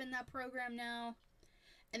her up in that program now.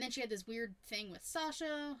 And then she had this weird thing with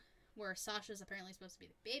Sasha, where Sasha's apparently supposed to be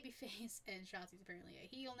the babyface, and Shotzi's apparently a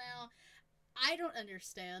heel now. I don't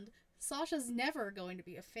understand. Sasha's never going to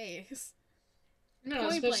be a face. No,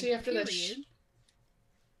 especially after that.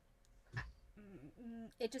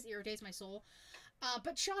 It just irritates my soul.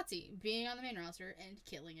 But Shotzi being on the main roster and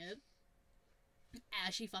killing it,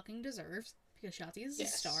 as she fucking deserves, because Shotzi is a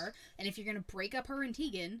star. And if you're gonna break up her and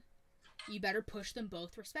Tegan, you better push them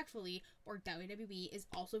both respectfully, or WWE is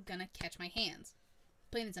also gonna catch my hands.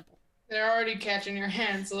 Plain and simple. They're already catching your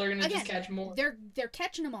hands, so they're gonna just catch more. They're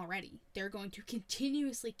catching them already. They're going to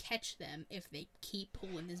continuously catch them if they keep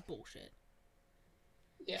pulling this bullshit.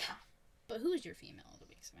 Yeah. But who's your female of the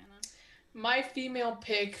week, Savannah? My female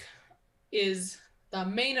pick is the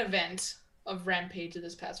main event of Rampage of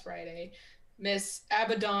this past Friday. Miss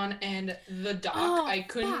Abaddon and The Doc. Oh, I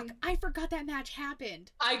forgot that match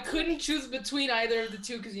happened. I couldn't choose between either of the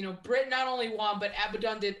two because, Britt not only won, but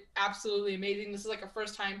Abaddon did absolutely amazing. This is like her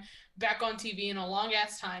first time back on TV in a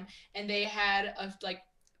long-ass time. And they had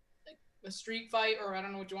a street fight, or I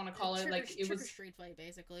don't know what you want to call it. It was a street fight,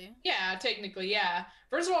 basically. Yeah, technically, yeah.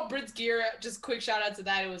 First of all, Britt's gear, just quick shout out to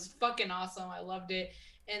that. It was fucking awesome. I loved it.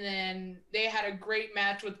 And then they had a great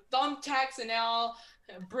match with thumbtacks and all.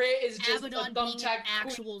 Britt is just Abaddon a thumbtack being an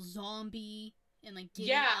actual zombie and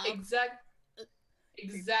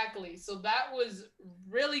exactly. So that was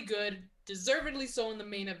really good, deservedly so in the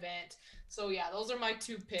main event. So yeah, those are my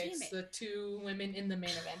two picks, the two women in the main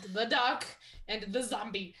event, the Doc and the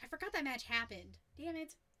Zombie. I forgot that match happened. Damn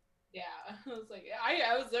it. Yeah, I was like,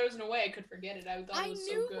 there was no way I could forget it. I thought it was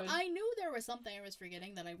so good. I knew there was something I was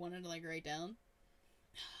forgetting that I wanted to write down.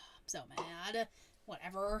 I'm so mad.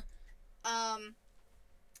 Whatever.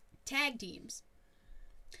 Tag teams.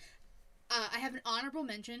 I have an honorable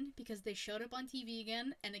mention because they showed up on TV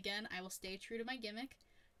again, and again, I will stay true to my gimmick.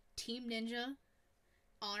 Team Ninja,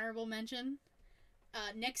 honorable mention.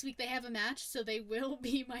 Next week they have a match, so they will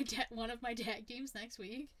be one of my tag teams next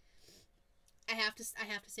week. I have to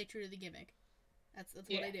stay true to the gimmick. That's what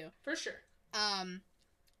I do. For sure.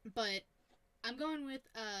 But I'm going with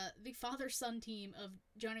the father-son team of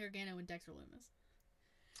Johnny Gargano and Dexter Lumis.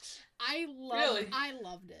 I loved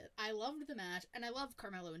it. I loved the match, and I love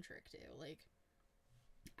Carmelo and Trick too.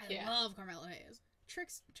 I love Carmelo Hayes.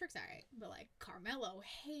 Trick's alright, but Carmelo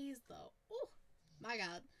Hayes though, oh my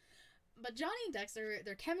god. But Johnny and Dexter,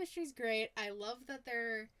 their chemistry's great. I love that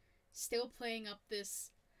they're still playing up this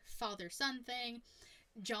father-son thing.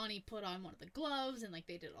 Johnny put on one of the gloves, and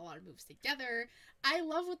they did a lot of moves together. I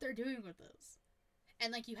love what they're doing with this.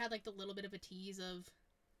 And you had the little bit of a tease of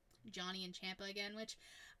Johnny and Ciampa again, which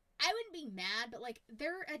I wouldn't be mad, but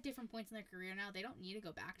they're at different points in their career now. They don't need to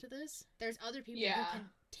go back to this. There's other people who can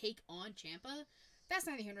take on Ciampa. That's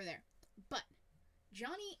neither here nor there. But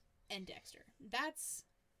Johnny and Dexter, that's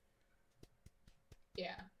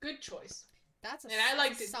good choice. That's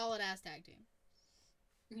a solid ass tag team.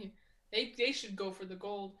 Yeah. They should go for the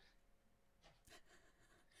gold.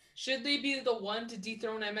 Should they be the one to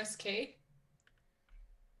dethrone MSK?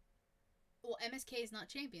 Well, MSK is not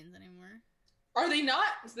champions anymore. Are they not?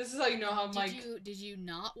 This is how you know how Did you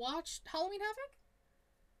not watch Halloween Havoc?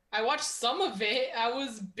 I watched some of it. I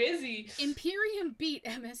was busy. Imperium beat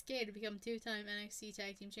MSK to become 2-time NXT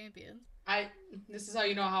Tag Team Champions. This is how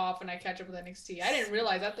you know how often I catch up with NXT. I didn't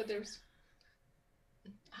realize that there's...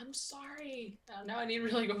 I'm sorry. Now I need to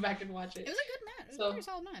really go back and watch it. It was a good match. It was a pretty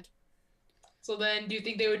solid match. So then, do you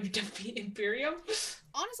think they would defeat Imperium?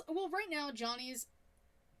 Honestly, well, right now, Johnny's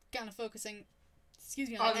kind of focusing,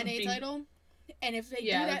 on the NA title. And if they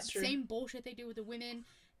do that same bullshit they do with the women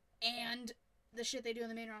and the shit they do on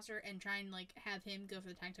the main roster and try and have him go for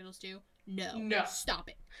the tag titles too, no, stop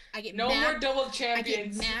it. I get no mad. More double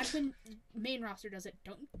champions. I get mad when main roster does it.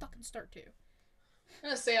 Don't fucking start to. I'm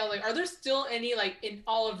gonna say, are there still any in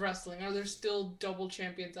all of wrestling? Are there still double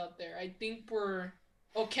champions out there? I think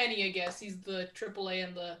Kenny, I guess he's the AAA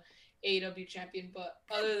and the AEW champion, but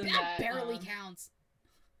other than that barely counts.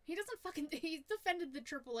 He he defended the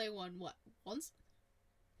AAA one, once?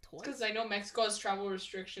 Twice? Because I know Mexico has travel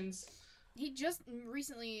restrictions. He just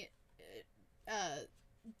recently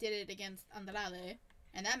did it against Andrade,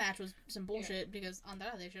 and that match was some bullshit because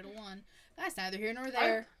Andrade should have won. That's neither here nor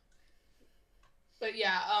there. But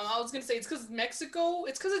yeah, I was going to say, it's because Mexico,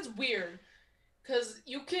 it's because it's weird. Because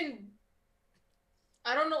you can...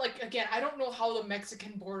 I don't know, again, I don't know how the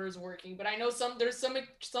Mexican border is working, but I know there's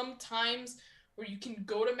some times where you can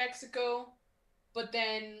go to Mexico, but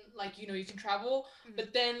then, you can travel,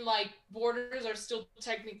 but then, borders are still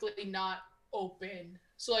technically not open.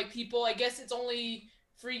 So like people, I guess it's only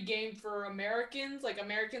free game for Americans. Like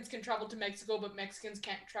Americans can travel to Mexico, but Mexicans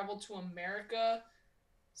can't travel to America.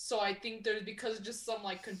 So I think there's because of just some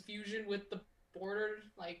like confusion with the border,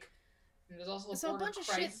 like and there's also a border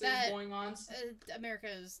crisis going on. America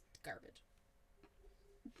is garbage.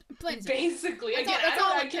 Basically, again,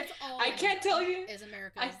 I can't tell you. Is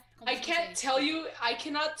America? I can't tell you. I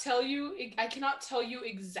cannot tell you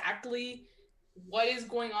exactly what is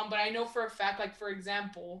going on, but I know for a fact, like for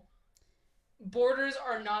example, borders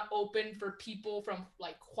are not open for people from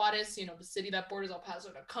like Juarez, you know, the city that borders El Paso,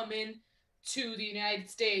 to come in to the United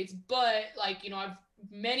States. But like, you know,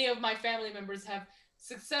 many of my family members have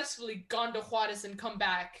successfully gone to Juarez and come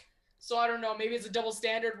back. So I don't know, maybe it's a double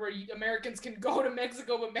standard where Americans can go to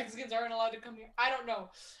Mexico, but Mexicans aren't allowed to come here. I don't know.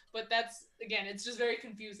 But that's, again, it's just very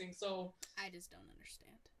confusing. So I just don't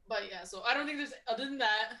understand. But yeah, so I don't think there's, other than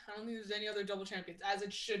that, I don't think there's any other double champions, as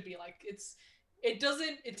it should be. Like,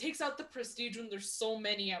 it takes out the prestige when there's so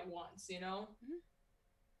many at once, you know? Mm-hmm.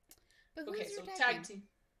 But okay, so tag team.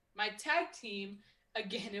 My tag team,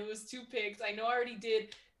 again, it was 2 picks. I know I already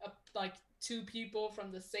did, like, 2 people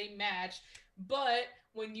from the same match, but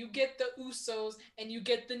when you get the Usos and you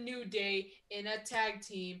get the New Day in a tag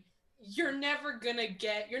team, you're never gonna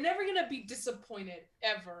be disappointed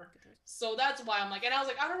ever. So that's why I'm like, and I was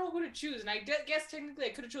like, I don't know who to choose, and I guess technically I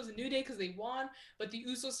could have chosen New Day because they won, but the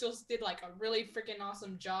Usos still did like a really freaking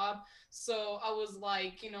awesome job. So I was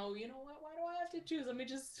like, you know what? Why do I have to choose? Let me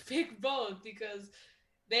just pick both, because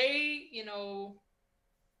they, you know,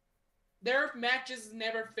 their matches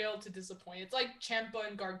never fail to disappoint. It's like Ciampa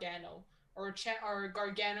and Gargano. Or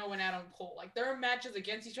Gargano and Adam Cole. Like, there are matches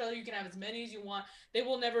against each other. You can have as many as you want. They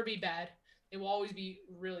will never be bad. They will always be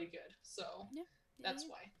really good. So that's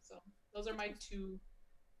why. So those are my 2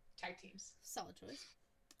 tag teams. Solid choice.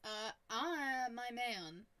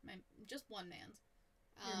 Just one man's.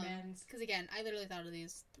 Your man's. Because again, I literally thought of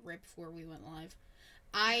these right before we went live.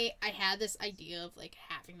 I had this idea of like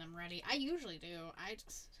having them ready. I usually do.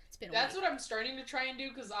 That's what I'm starting to try and do,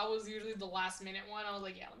 because I was usually the last minute one. I was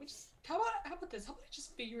like, yeah, let me just. How about this? How about I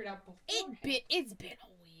just figure it out before? It's been a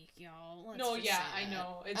week, y'all. I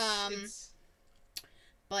know. It's.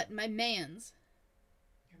 But my man's.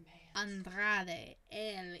 Your man's. Andrade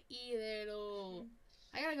El Idolo.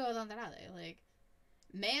 I gotta go with Andrade. Like,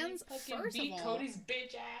 man's first beat of all. Cody's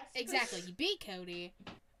bitch ass. Exactly, he beat Cody.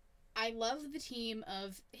 I love the team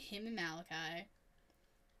of him and Malachi.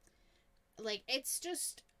 Like, it's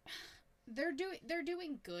just. They're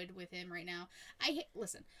doing good with him right now.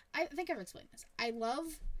 Listen, I think I've explained this. I love,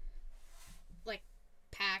 like,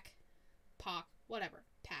 Pac, whatever.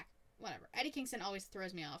 Eddie Kingston always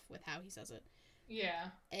throws me off with how he says it.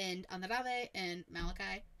 Yeah. And Andrade and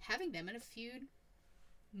Malachi, having them in a feud,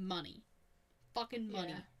 money. Fucking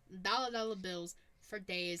money. Yeah. Dollar bills for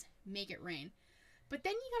days, make it rain. But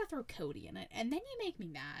then you gotta throw Cody in it, and then you make me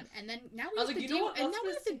mad. And then now we have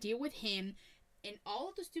to deal with him and all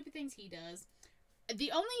of the stupid things he does.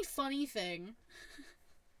 The only funny thing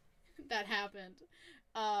that happened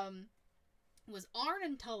was Arn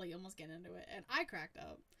and Tully almost getting into it, and I cracked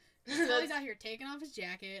up. Tully's out here taking off his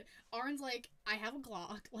jacket. Arn's like, I have a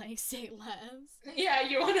Glock, like, say less. Yeah,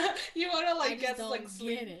 you wanna like get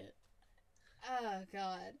it. Oh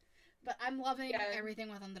god. But I'm loving everything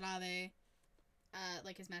with Andrade.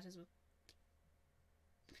 Like his matches with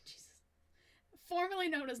Jesus. Formerly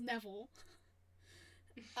known as Neville.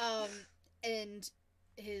 And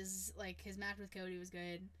his match with Cody was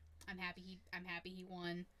good. I'm happy he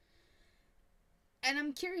won. And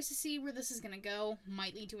I'm curious to see where this is gonna go.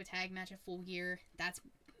 Might lead to a tag match at Full Gear. That's a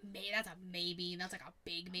maybe. That's like a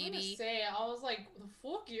big maybe. I was like, the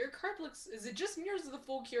Full Gear card looks. Is it just me, or is the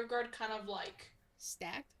Full Gear card kind of like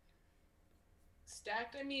stacked?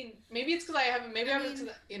 I mean, maybe it's because I have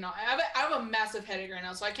a massive headache right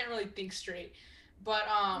now, so I can't really think straight. But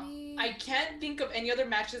I can't think of any other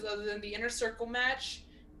matches other than the Inner Circle match,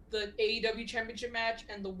 the AEW Championship match,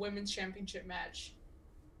 and the Women's Championship match.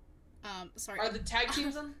 Sorry. Are the tag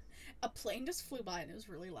teams on? A plane just flew by and it was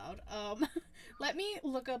really loud. Let me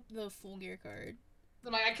look up the Full Gear card.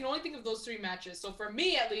 I can only think of those 3 matches. So for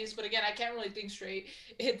me, at least, but again, I can't really think straight.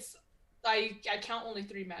 I count only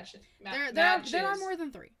 3 matches. There are more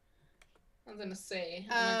than 3. I was gonna say.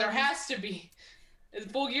 There has to be. It's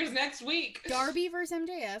Full Gear's next week. Darby versus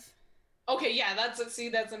MJF. Okay, yeah,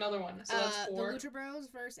 that's another one. So that's 4. The Lucha Bros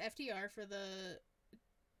versus FTR for the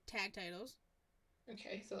tag titles.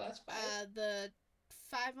 Okay, so that's 5. The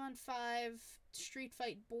 5-on-5 street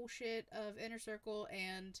fight bullshit of Inner Circle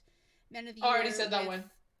and Men of the Year. I already said that one.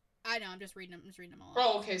 I know, I'm just reading them all.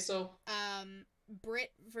 Oh, okay, so.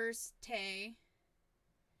 Britt versus Tay.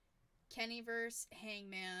 Kenny versus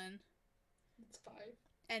Hangman. That's 5.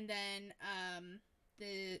 And then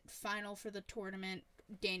the final for the tournament,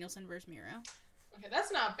 Danielson versus Miro. Okay,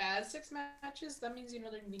 that's not bad. 6 matches. That means they're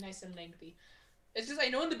gonna be nice and lengthy. It's just I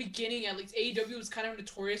know in the beginning at least AEW was kind of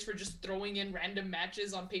notorious for just throwing in random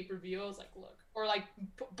matches on pay-per-view. I was like, look, or like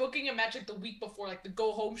booking a match like the week before, like the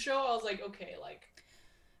Go Home show. I was like, okay, like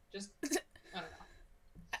just I don't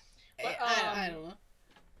know. But, I don't know.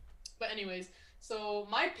 But anyways, so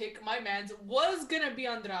my pick, my man's was gonna be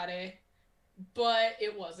Andrade, but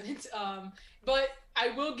it wasn't. But I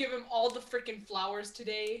will give him all the freaking flowers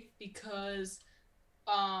today because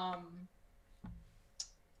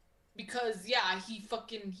yeah, he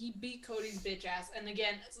beat Cody's bitch ass. And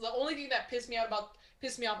again, so the only thing that pissed me off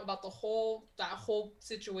about that whole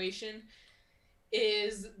situation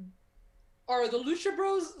is, are the Lucha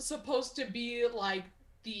Bros supposed to be like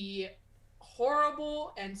the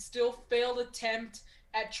horrible and still failed attempt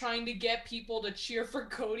at trying to get people to cheer for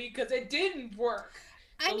Cody? Because it didn't work.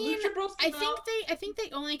 I mean, I think they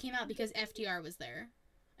only came out because FTR was there,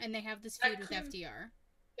 and they have this feud with FTR.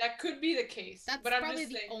 That could be the case. That's but probably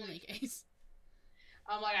the only case.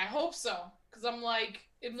 I'm like, I hope so, because I'm like,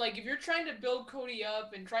 if you're trying to build Cody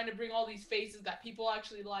up and trying to bring all these faces that people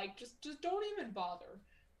actually like, just don't even bother,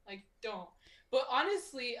 like don't. But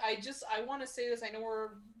honestly, I want to say this. I know we're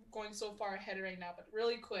going so far ahead right now, but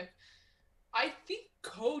really quick, I think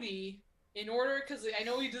Cody, in order, because I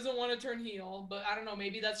know he doesn't want to turn heel, but I don't know,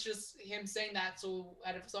 maybe that's just him saying that, so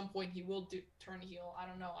at some point he will turn heel. I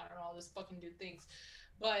don't know how this fucking dude thinks.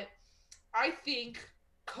 But I think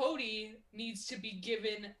Cody needs to be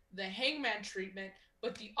given the Hangman treatment,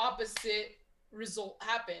 but the opposite result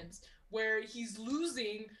happens, where he's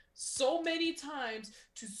losing so many times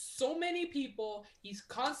to so many people, he's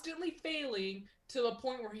constantly failing to the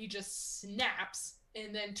point where he just snaps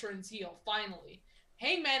and then turns heel, finally.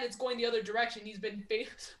 Hangman is going the other direction. He's been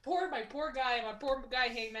my poor guy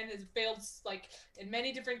Hangman has failed like in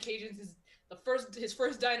many different occasions. His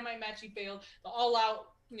first Dynamite match he failed. The All Out,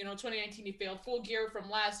 2019 he failed. Full Gear from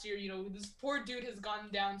last year, this poor dude has gone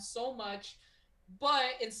down so much.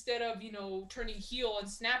 But instead of, turning heel and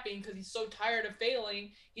snapping because he's so tired of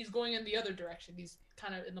failing, he's going in the other direction. He's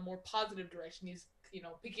kind of in the more positive direction. He's,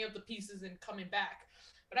 picking up the pieces and coming back.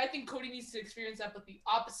 But I think Cody needs to experience that, but the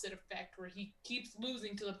opposite effect, where he keeps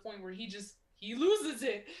losing to the point where he loses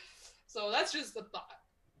it. So that's just a thought.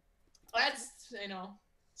 That's,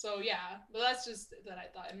 so yeah, but that's just that I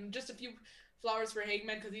thought. And just a few flowers for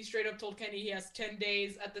Hangman, because he straight up told Kenny he has 10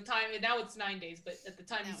 days at the time, and now it's 9 days, but at the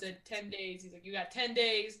time he said 10 days. He's like, you got 10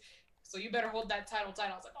 days, so you better hold that title. I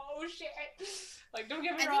was like, oh shit. Like, don't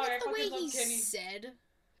get me wrong. I think the way he said,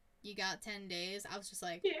 you got 10 days, I was just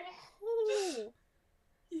like, yeah. Ooh.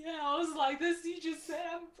 Yeah, I was like, he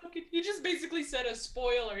just basically said a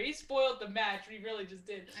spoiler. He spoiled the match. He really just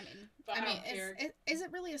did. I mean, is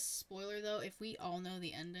it really a spoiler, though, if we all know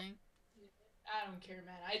the ending? I don't care,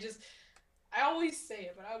 man. I always say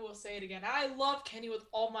it, but I will say it again. I love Kenny with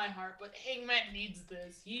all my heart, but Hangman needs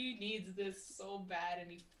this. He needs this so bad, and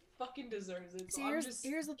he fucking deserves it. So here's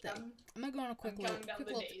the thing. I'm gonna go on a quick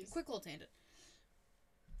little tangent.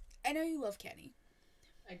 I know you love Kenny.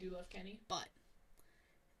 I do love Kenny. But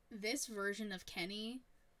this version of Kenny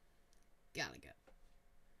gotta go.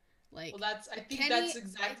 Like, well, I think that's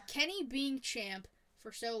exactly Kenny being champ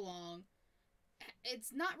for so long.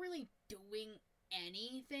 It's not really doing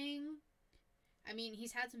anything. I mean,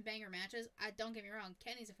 he's had some banger matches. Don't get me wrong,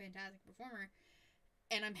 Kenny's a fantastic performer,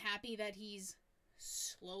 and I'm happy that he's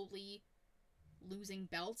slowly losing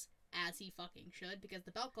belts, as he fucking should, because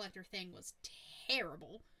the belt collector thing was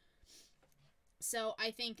terrible. So I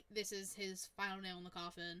think this is his final nail in the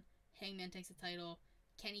coffin. Hangman takes the title.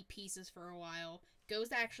 Kenny pieces for a while. Goes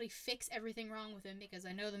to actually fix everything wrong with him, because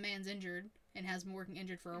I know the man's injured and has been working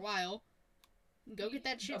injured for a while. Go get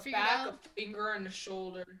that shit figured out. A finger and a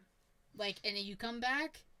shoulder. Like, and if you come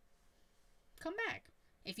back.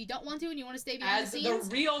 If you don't want to and you want to stay behind the scenes. As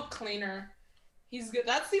the real cleaner, he's good.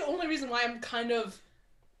 That's the only reason why I'm kind of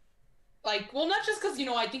like, well, not just because,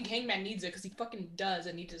 I think Hangman needs it, because he fucking does,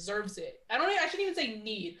 and he deserves it. I shouldn't even say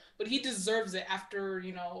need, but he deserves it after,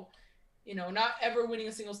 not ever winning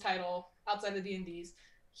a singles title outside of the Indies.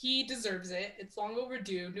 He deserves it. It's long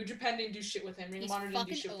overdue. New Japan didn't do shit with him. Ring of Honor didn't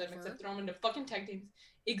do shit with him except throw him into fucking tag teams.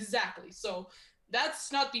 Exactly. So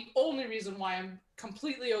that's not the only reason why I'm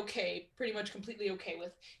pretty much completely okay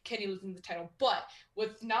with Kenny losing the title. But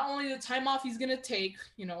with not only the time off he's going to take,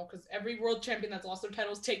 because every world champion that's lost their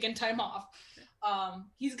title has taken time off,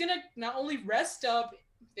 he's going to not only rest up,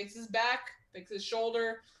 fix his back, fix his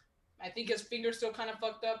shoulder. I think his finger's still kind of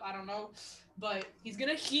fucked up. I don't know. But he's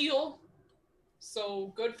going to heal.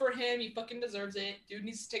 So good for him. He fucking deserves it. Dude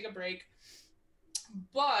needs to take a break.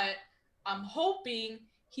 But I'm hoping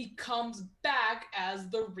he comes back as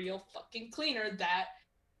the real fucking cleaner that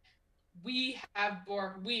we have,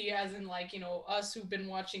 or we as in like, you know, us who've been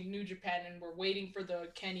watching New Japan and we're waiting for the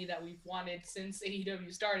Kenny that we've wanted since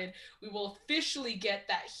AEW started. We will officially get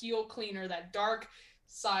that heel cleaner, that dark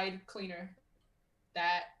side cleaner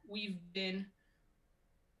that we've been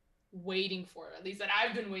waiting for, at least that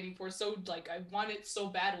I've been waiting for. So like I want it so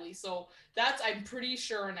badly. So that's, I'm pretty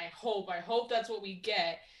sure, and I hope that's what we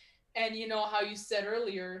get. And you know how you said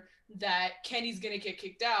earlier that Kenny's gonna get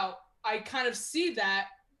kicked out. I kind of see that,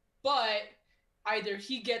 but either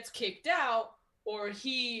he gets kicked out or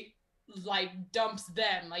he like dumps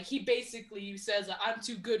them. Like he basically says, I'm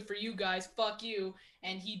too good for you guys, fuck you,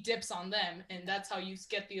 and he dips on them, and that's how you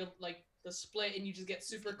get the like the split, and you just get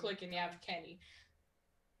Super Click and you have Kenny.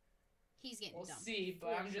 He's getting we'll dumped. See,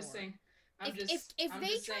 but I'm just saying.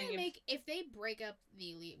 If they break up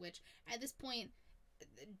the Elite, which at this point,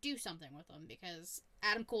 do something with them, because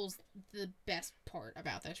Adam Cole's the best part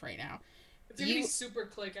about this right now. It's gonna be Super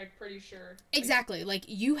Click, I'm pretty sure. Exactly. Like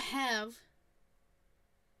you have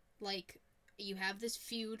this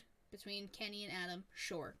feud between Kenny and Adam.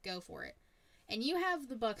 Sure, go for it. And you have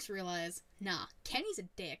the Bucks realize, nah, Kenny's a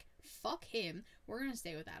dick. Fuck him. We're gonna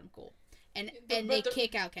stay with Adam Cole, and they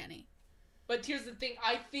kick out Kenny. But here's the thing.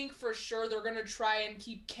 I think for sure they're gonna try and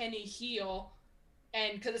keep Kenny heel,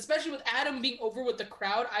 and because especially with Adam being over with the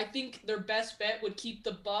crowd, I think their best bet would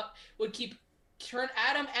turn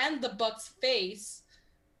Adam and the Bucks face,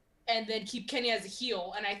 and then keep Kenny as a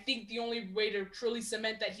heel. And I think the only way to truly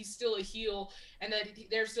cement that he's still a heel and that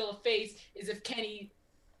they're still a face is if Kenny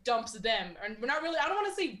dumps them. And we're not really, I don't want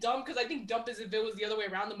to say dump, because I think dump is if it was the other way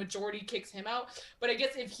around, the majority kicks him out. But I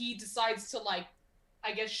guess if he decides to like,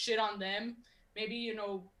 I guess shit on them, maybe, you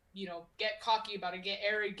know, get cocky about it, get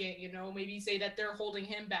arrogant, you know, maybe say that they're holding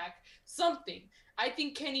him back, something. I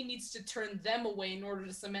think Kenny needs to turn them away in order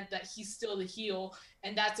to cement that he's still the heel,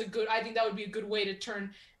 and I think that would be a good way to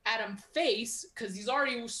turn Adam face, because he's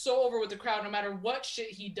already so over with the crowd no matter what shit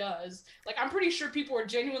he does. Like, I'm pretty sure people are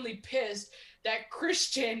genuinely pissed that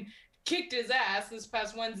Christian kicked his ass this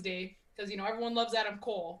past Wednesday, because, you know, everyone loves Adam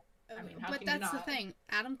Cole. I mean, but that's the thing.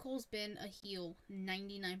 Adam Cole's been a heel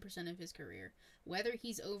 99% of his career, whether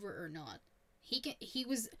he's over or not.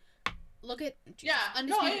 Look at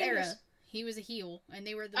Undisputed Era. He was a heel, and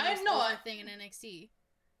they were the most over thing in NXT.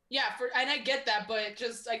 Yeah, and I get that, but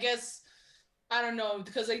just I guess I don't know,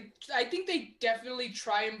 because I think they definitely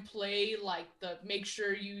try and play like the make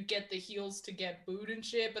sure you get the heels to get booed and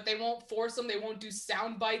shit, but they won't force them. They won't do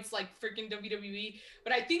sound bites like freaking WWE.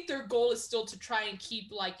 But I think their goal is still to try and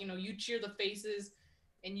keep like, you know, you cheer the faces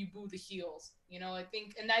and you boo the heels. You know, I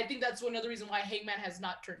think that's one other reason why Hangman has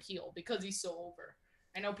not turned heel, because he's so over.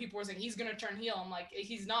 I know people were saying he's gonna turn heel. I'm like,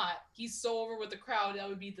 he's not. He's so over with the crowd. That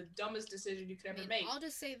would be the dumbest decision you could ever make. I'll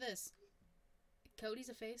just say this: Cody's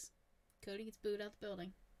a face. Cody gets booed out the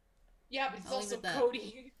building. Yeah, but he's also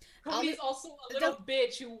Cody. Cody's also a little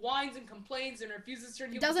bitch who whines and complains and refuses to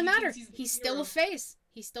turn heel. Doesn't matter. He's still a face.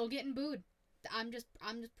 He's still getting booed. I'm just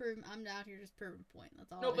proving. I'm out here just proving a point.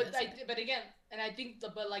 That's all. No, but again, and I think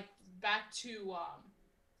back to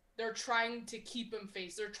they're trying to keep him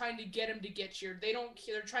face. They're trying to get him to get cheered.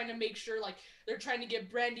 They're trying to make sure, like, they're trying to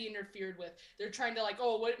get Brandy interfered with. They're trying to, like,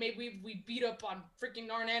 oh, what, maybe we beat up on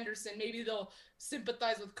freaking Arn Anderson. Maybe they'll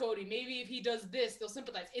sympathize with Cody. Maybe if he does this, they'll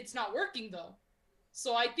sympathize. It's not working, though.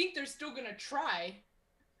 So I think they're still going to try,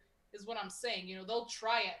 is what I'm saying. You know, they'll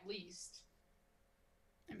try at least.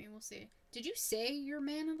 I mean, we'll see. Did you say your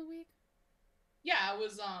man of the week? Yeah, it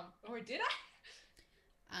was, or did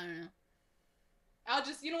I? I don't know.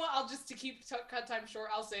 To keep cut time short,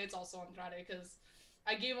 I'll say it's also Andrade, because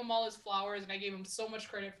I gave him all his flowers, and I gave him so much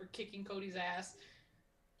credit for kicking Cody's ass.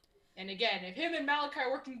 And again, if him and Malachi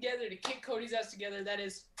are working together to kick Cody's ass together, that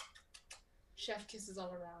is chef kisses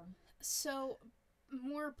all around. So,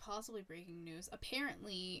 more possibly breaking news.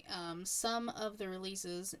 Apparently, some of the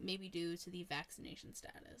releases may be due to the vaccination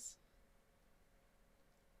status.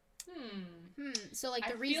 So, like,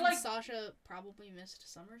 the reason Sasha probably missed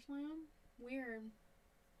SummerSlam? Weird.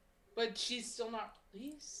 But she's still not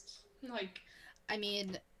released. Like, I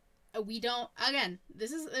mean, we don't. Again,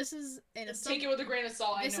 this is take it with a grain of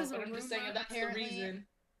salt. I know, but I'm just saying that's apparently the reason.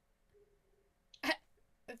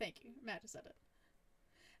 Thank you, Matt just said it.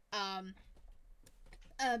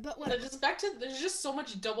 But what? There's just so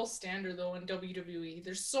much double standard though in WWE.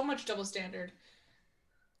 There's so much double standard.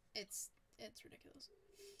 It's ridiculous.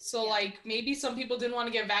 So like maybe some people didn't want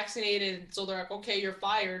to get vaccinated, so they're like, okay, you're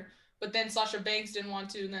fired. But then Sasha Banks didn't want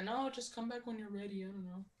to, and then, just come back when you're ready. I don't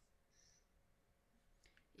know.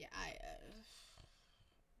 yeah,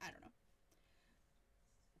 I don't know.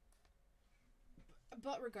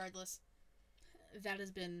 But regardless, that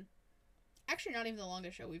has been actually not even the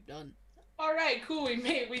longest show we've done. All right, cool.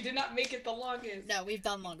 We did not make it the longest. No, we've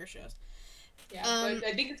done longer shows. Yeah, but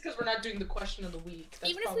I think it's because we're not doing the question of the week.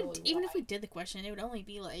 That's even if we did the question, it would only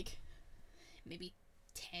be like maybe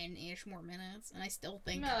 10-ish more minutes, and I still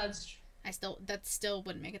think that still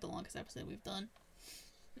wouldn't make it the longest episode we've done.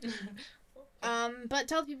 But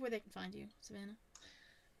tell the people where they can find you, Savannah.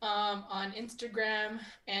 On Instagram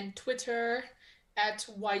and Twitter at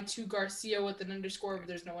Y2Garcia with an underscore. If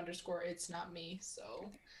there's no underscore, it's not me.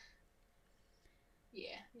 So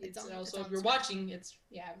yeah, it's also if you're watching, it's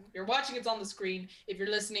on the screen. If you're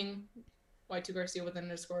listening, Y2Garcia with an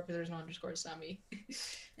underscore. If there's no underscore, it's not me.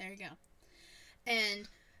 There you go. And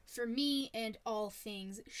for me and all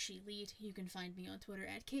things She-Leet, you can find me on Twitter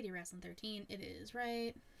at KatieWrestling13. It is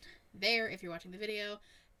right there if you're watching the video.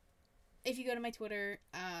 If you go to my Twitter,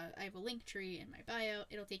 I have a link tree in my bio.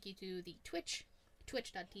 It'll take you to the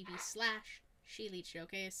twitch.tv/She-Leet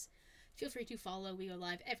Showcase. Feel free to follow. We go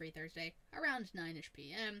live every Thursday around 9-ish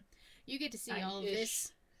p.m. You get to see all of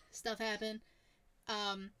this stuff happen.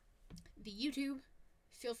 The YouTube,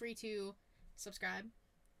 feel free to subscribe,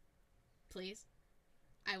 please.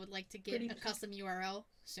 I would like to get a custom URL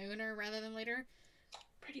sooner rather than later.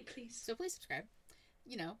 Pretty please. So please subscribe.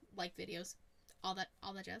 You know, like videos, all that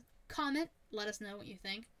jazz. Comment, let us know what you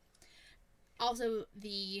think. Also,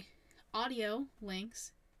 the audio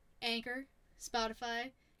links, Anchor,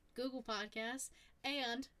 Spotify, Google Podcasts,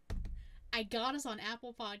 and I got us on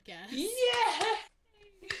Apple Podcasts. Yeah!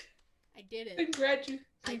 I did it.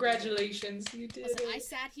 Congratulations. You did it. I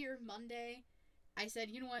sat here Monday. I said,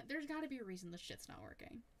 you know what? There's got to be a reason this shit's not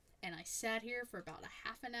working. And I sat here for about a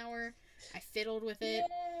half an hour. I fiddled with it.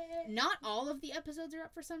 Yay! Not all of the episodes are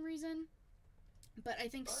up for some reason. But I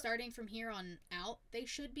think starting from here on out, they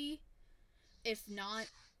should be. If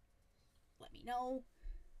not, let me know.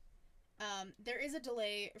 There is a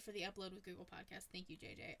delay for the upload with Google Podcasts. Thank you,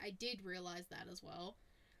 JJ. I did realize that as well.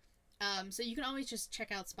 So you can always just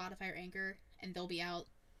check out Spotify or Anchor, and they'll be out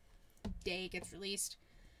day it gets released.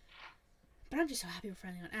 But I'm just so happy we're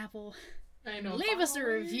finally on Apple. I know. Leave us a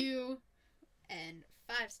review and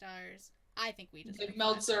 5 stars. I think we deserve like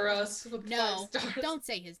Meltzer us with 5 stars. Don't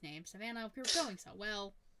say his name, Savannah. We're going so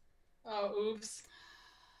well. Oh, oops.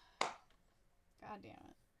 God damn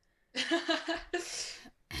it.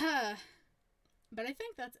 But I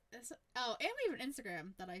think that's oh, and we have an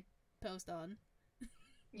Instagram that I post on.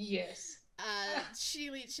 Yes.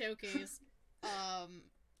 She-Leet Showcase.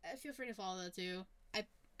 Feel free to follow that too.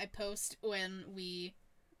 I post when we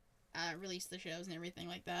release the shows and everything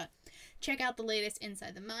like that. Check out the latest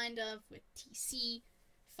Inside the Mind of with TC,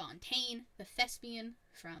 Fontaine, the thespian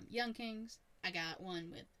from Young Kings. I got one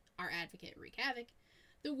with our advocate Reek Havoc,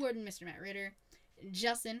 the warden Mr. Matt Ritter,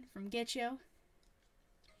 Justin from Get Show.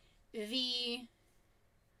 In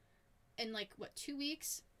 2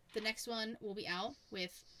 weeks, the next one will be out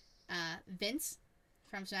with Vince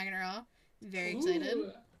from SmackDown Raw. Very excited.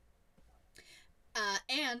 Ooh.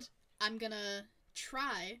 And I'm gonna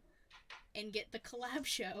try and get the collab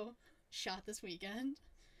show shot this weekend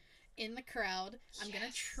in the crowd. I'm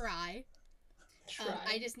gonna try.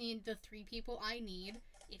 I just need the 3 people I need.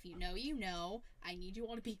 If you know, you know. I need you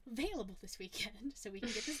all to be available this weekend so we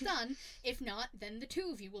can get this done. If not, then the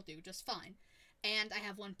 2 of you will do just fine. And I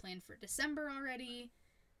have one planned for December already.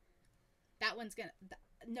 That one's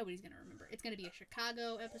nobody's gonna remember. It's gonna be a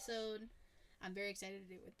Chicago episode. I'm very excited to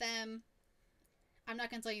do it with them. I'm not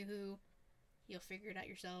gonna tell you who. You'll figure it out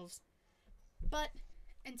yourselves. But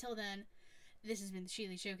until then, this has been the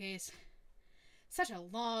She-Leet Showcase. Such a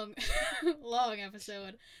long, long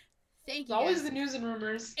episode. Thank you. It's always the news and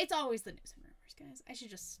rumors. It's always the news and rumors, guys. I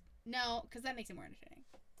should just no, because that makes it more entertaining.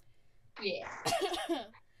 Yeah.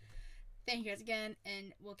 Thank you guys again,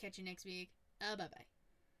 and we'll catch you next week. Bye bye.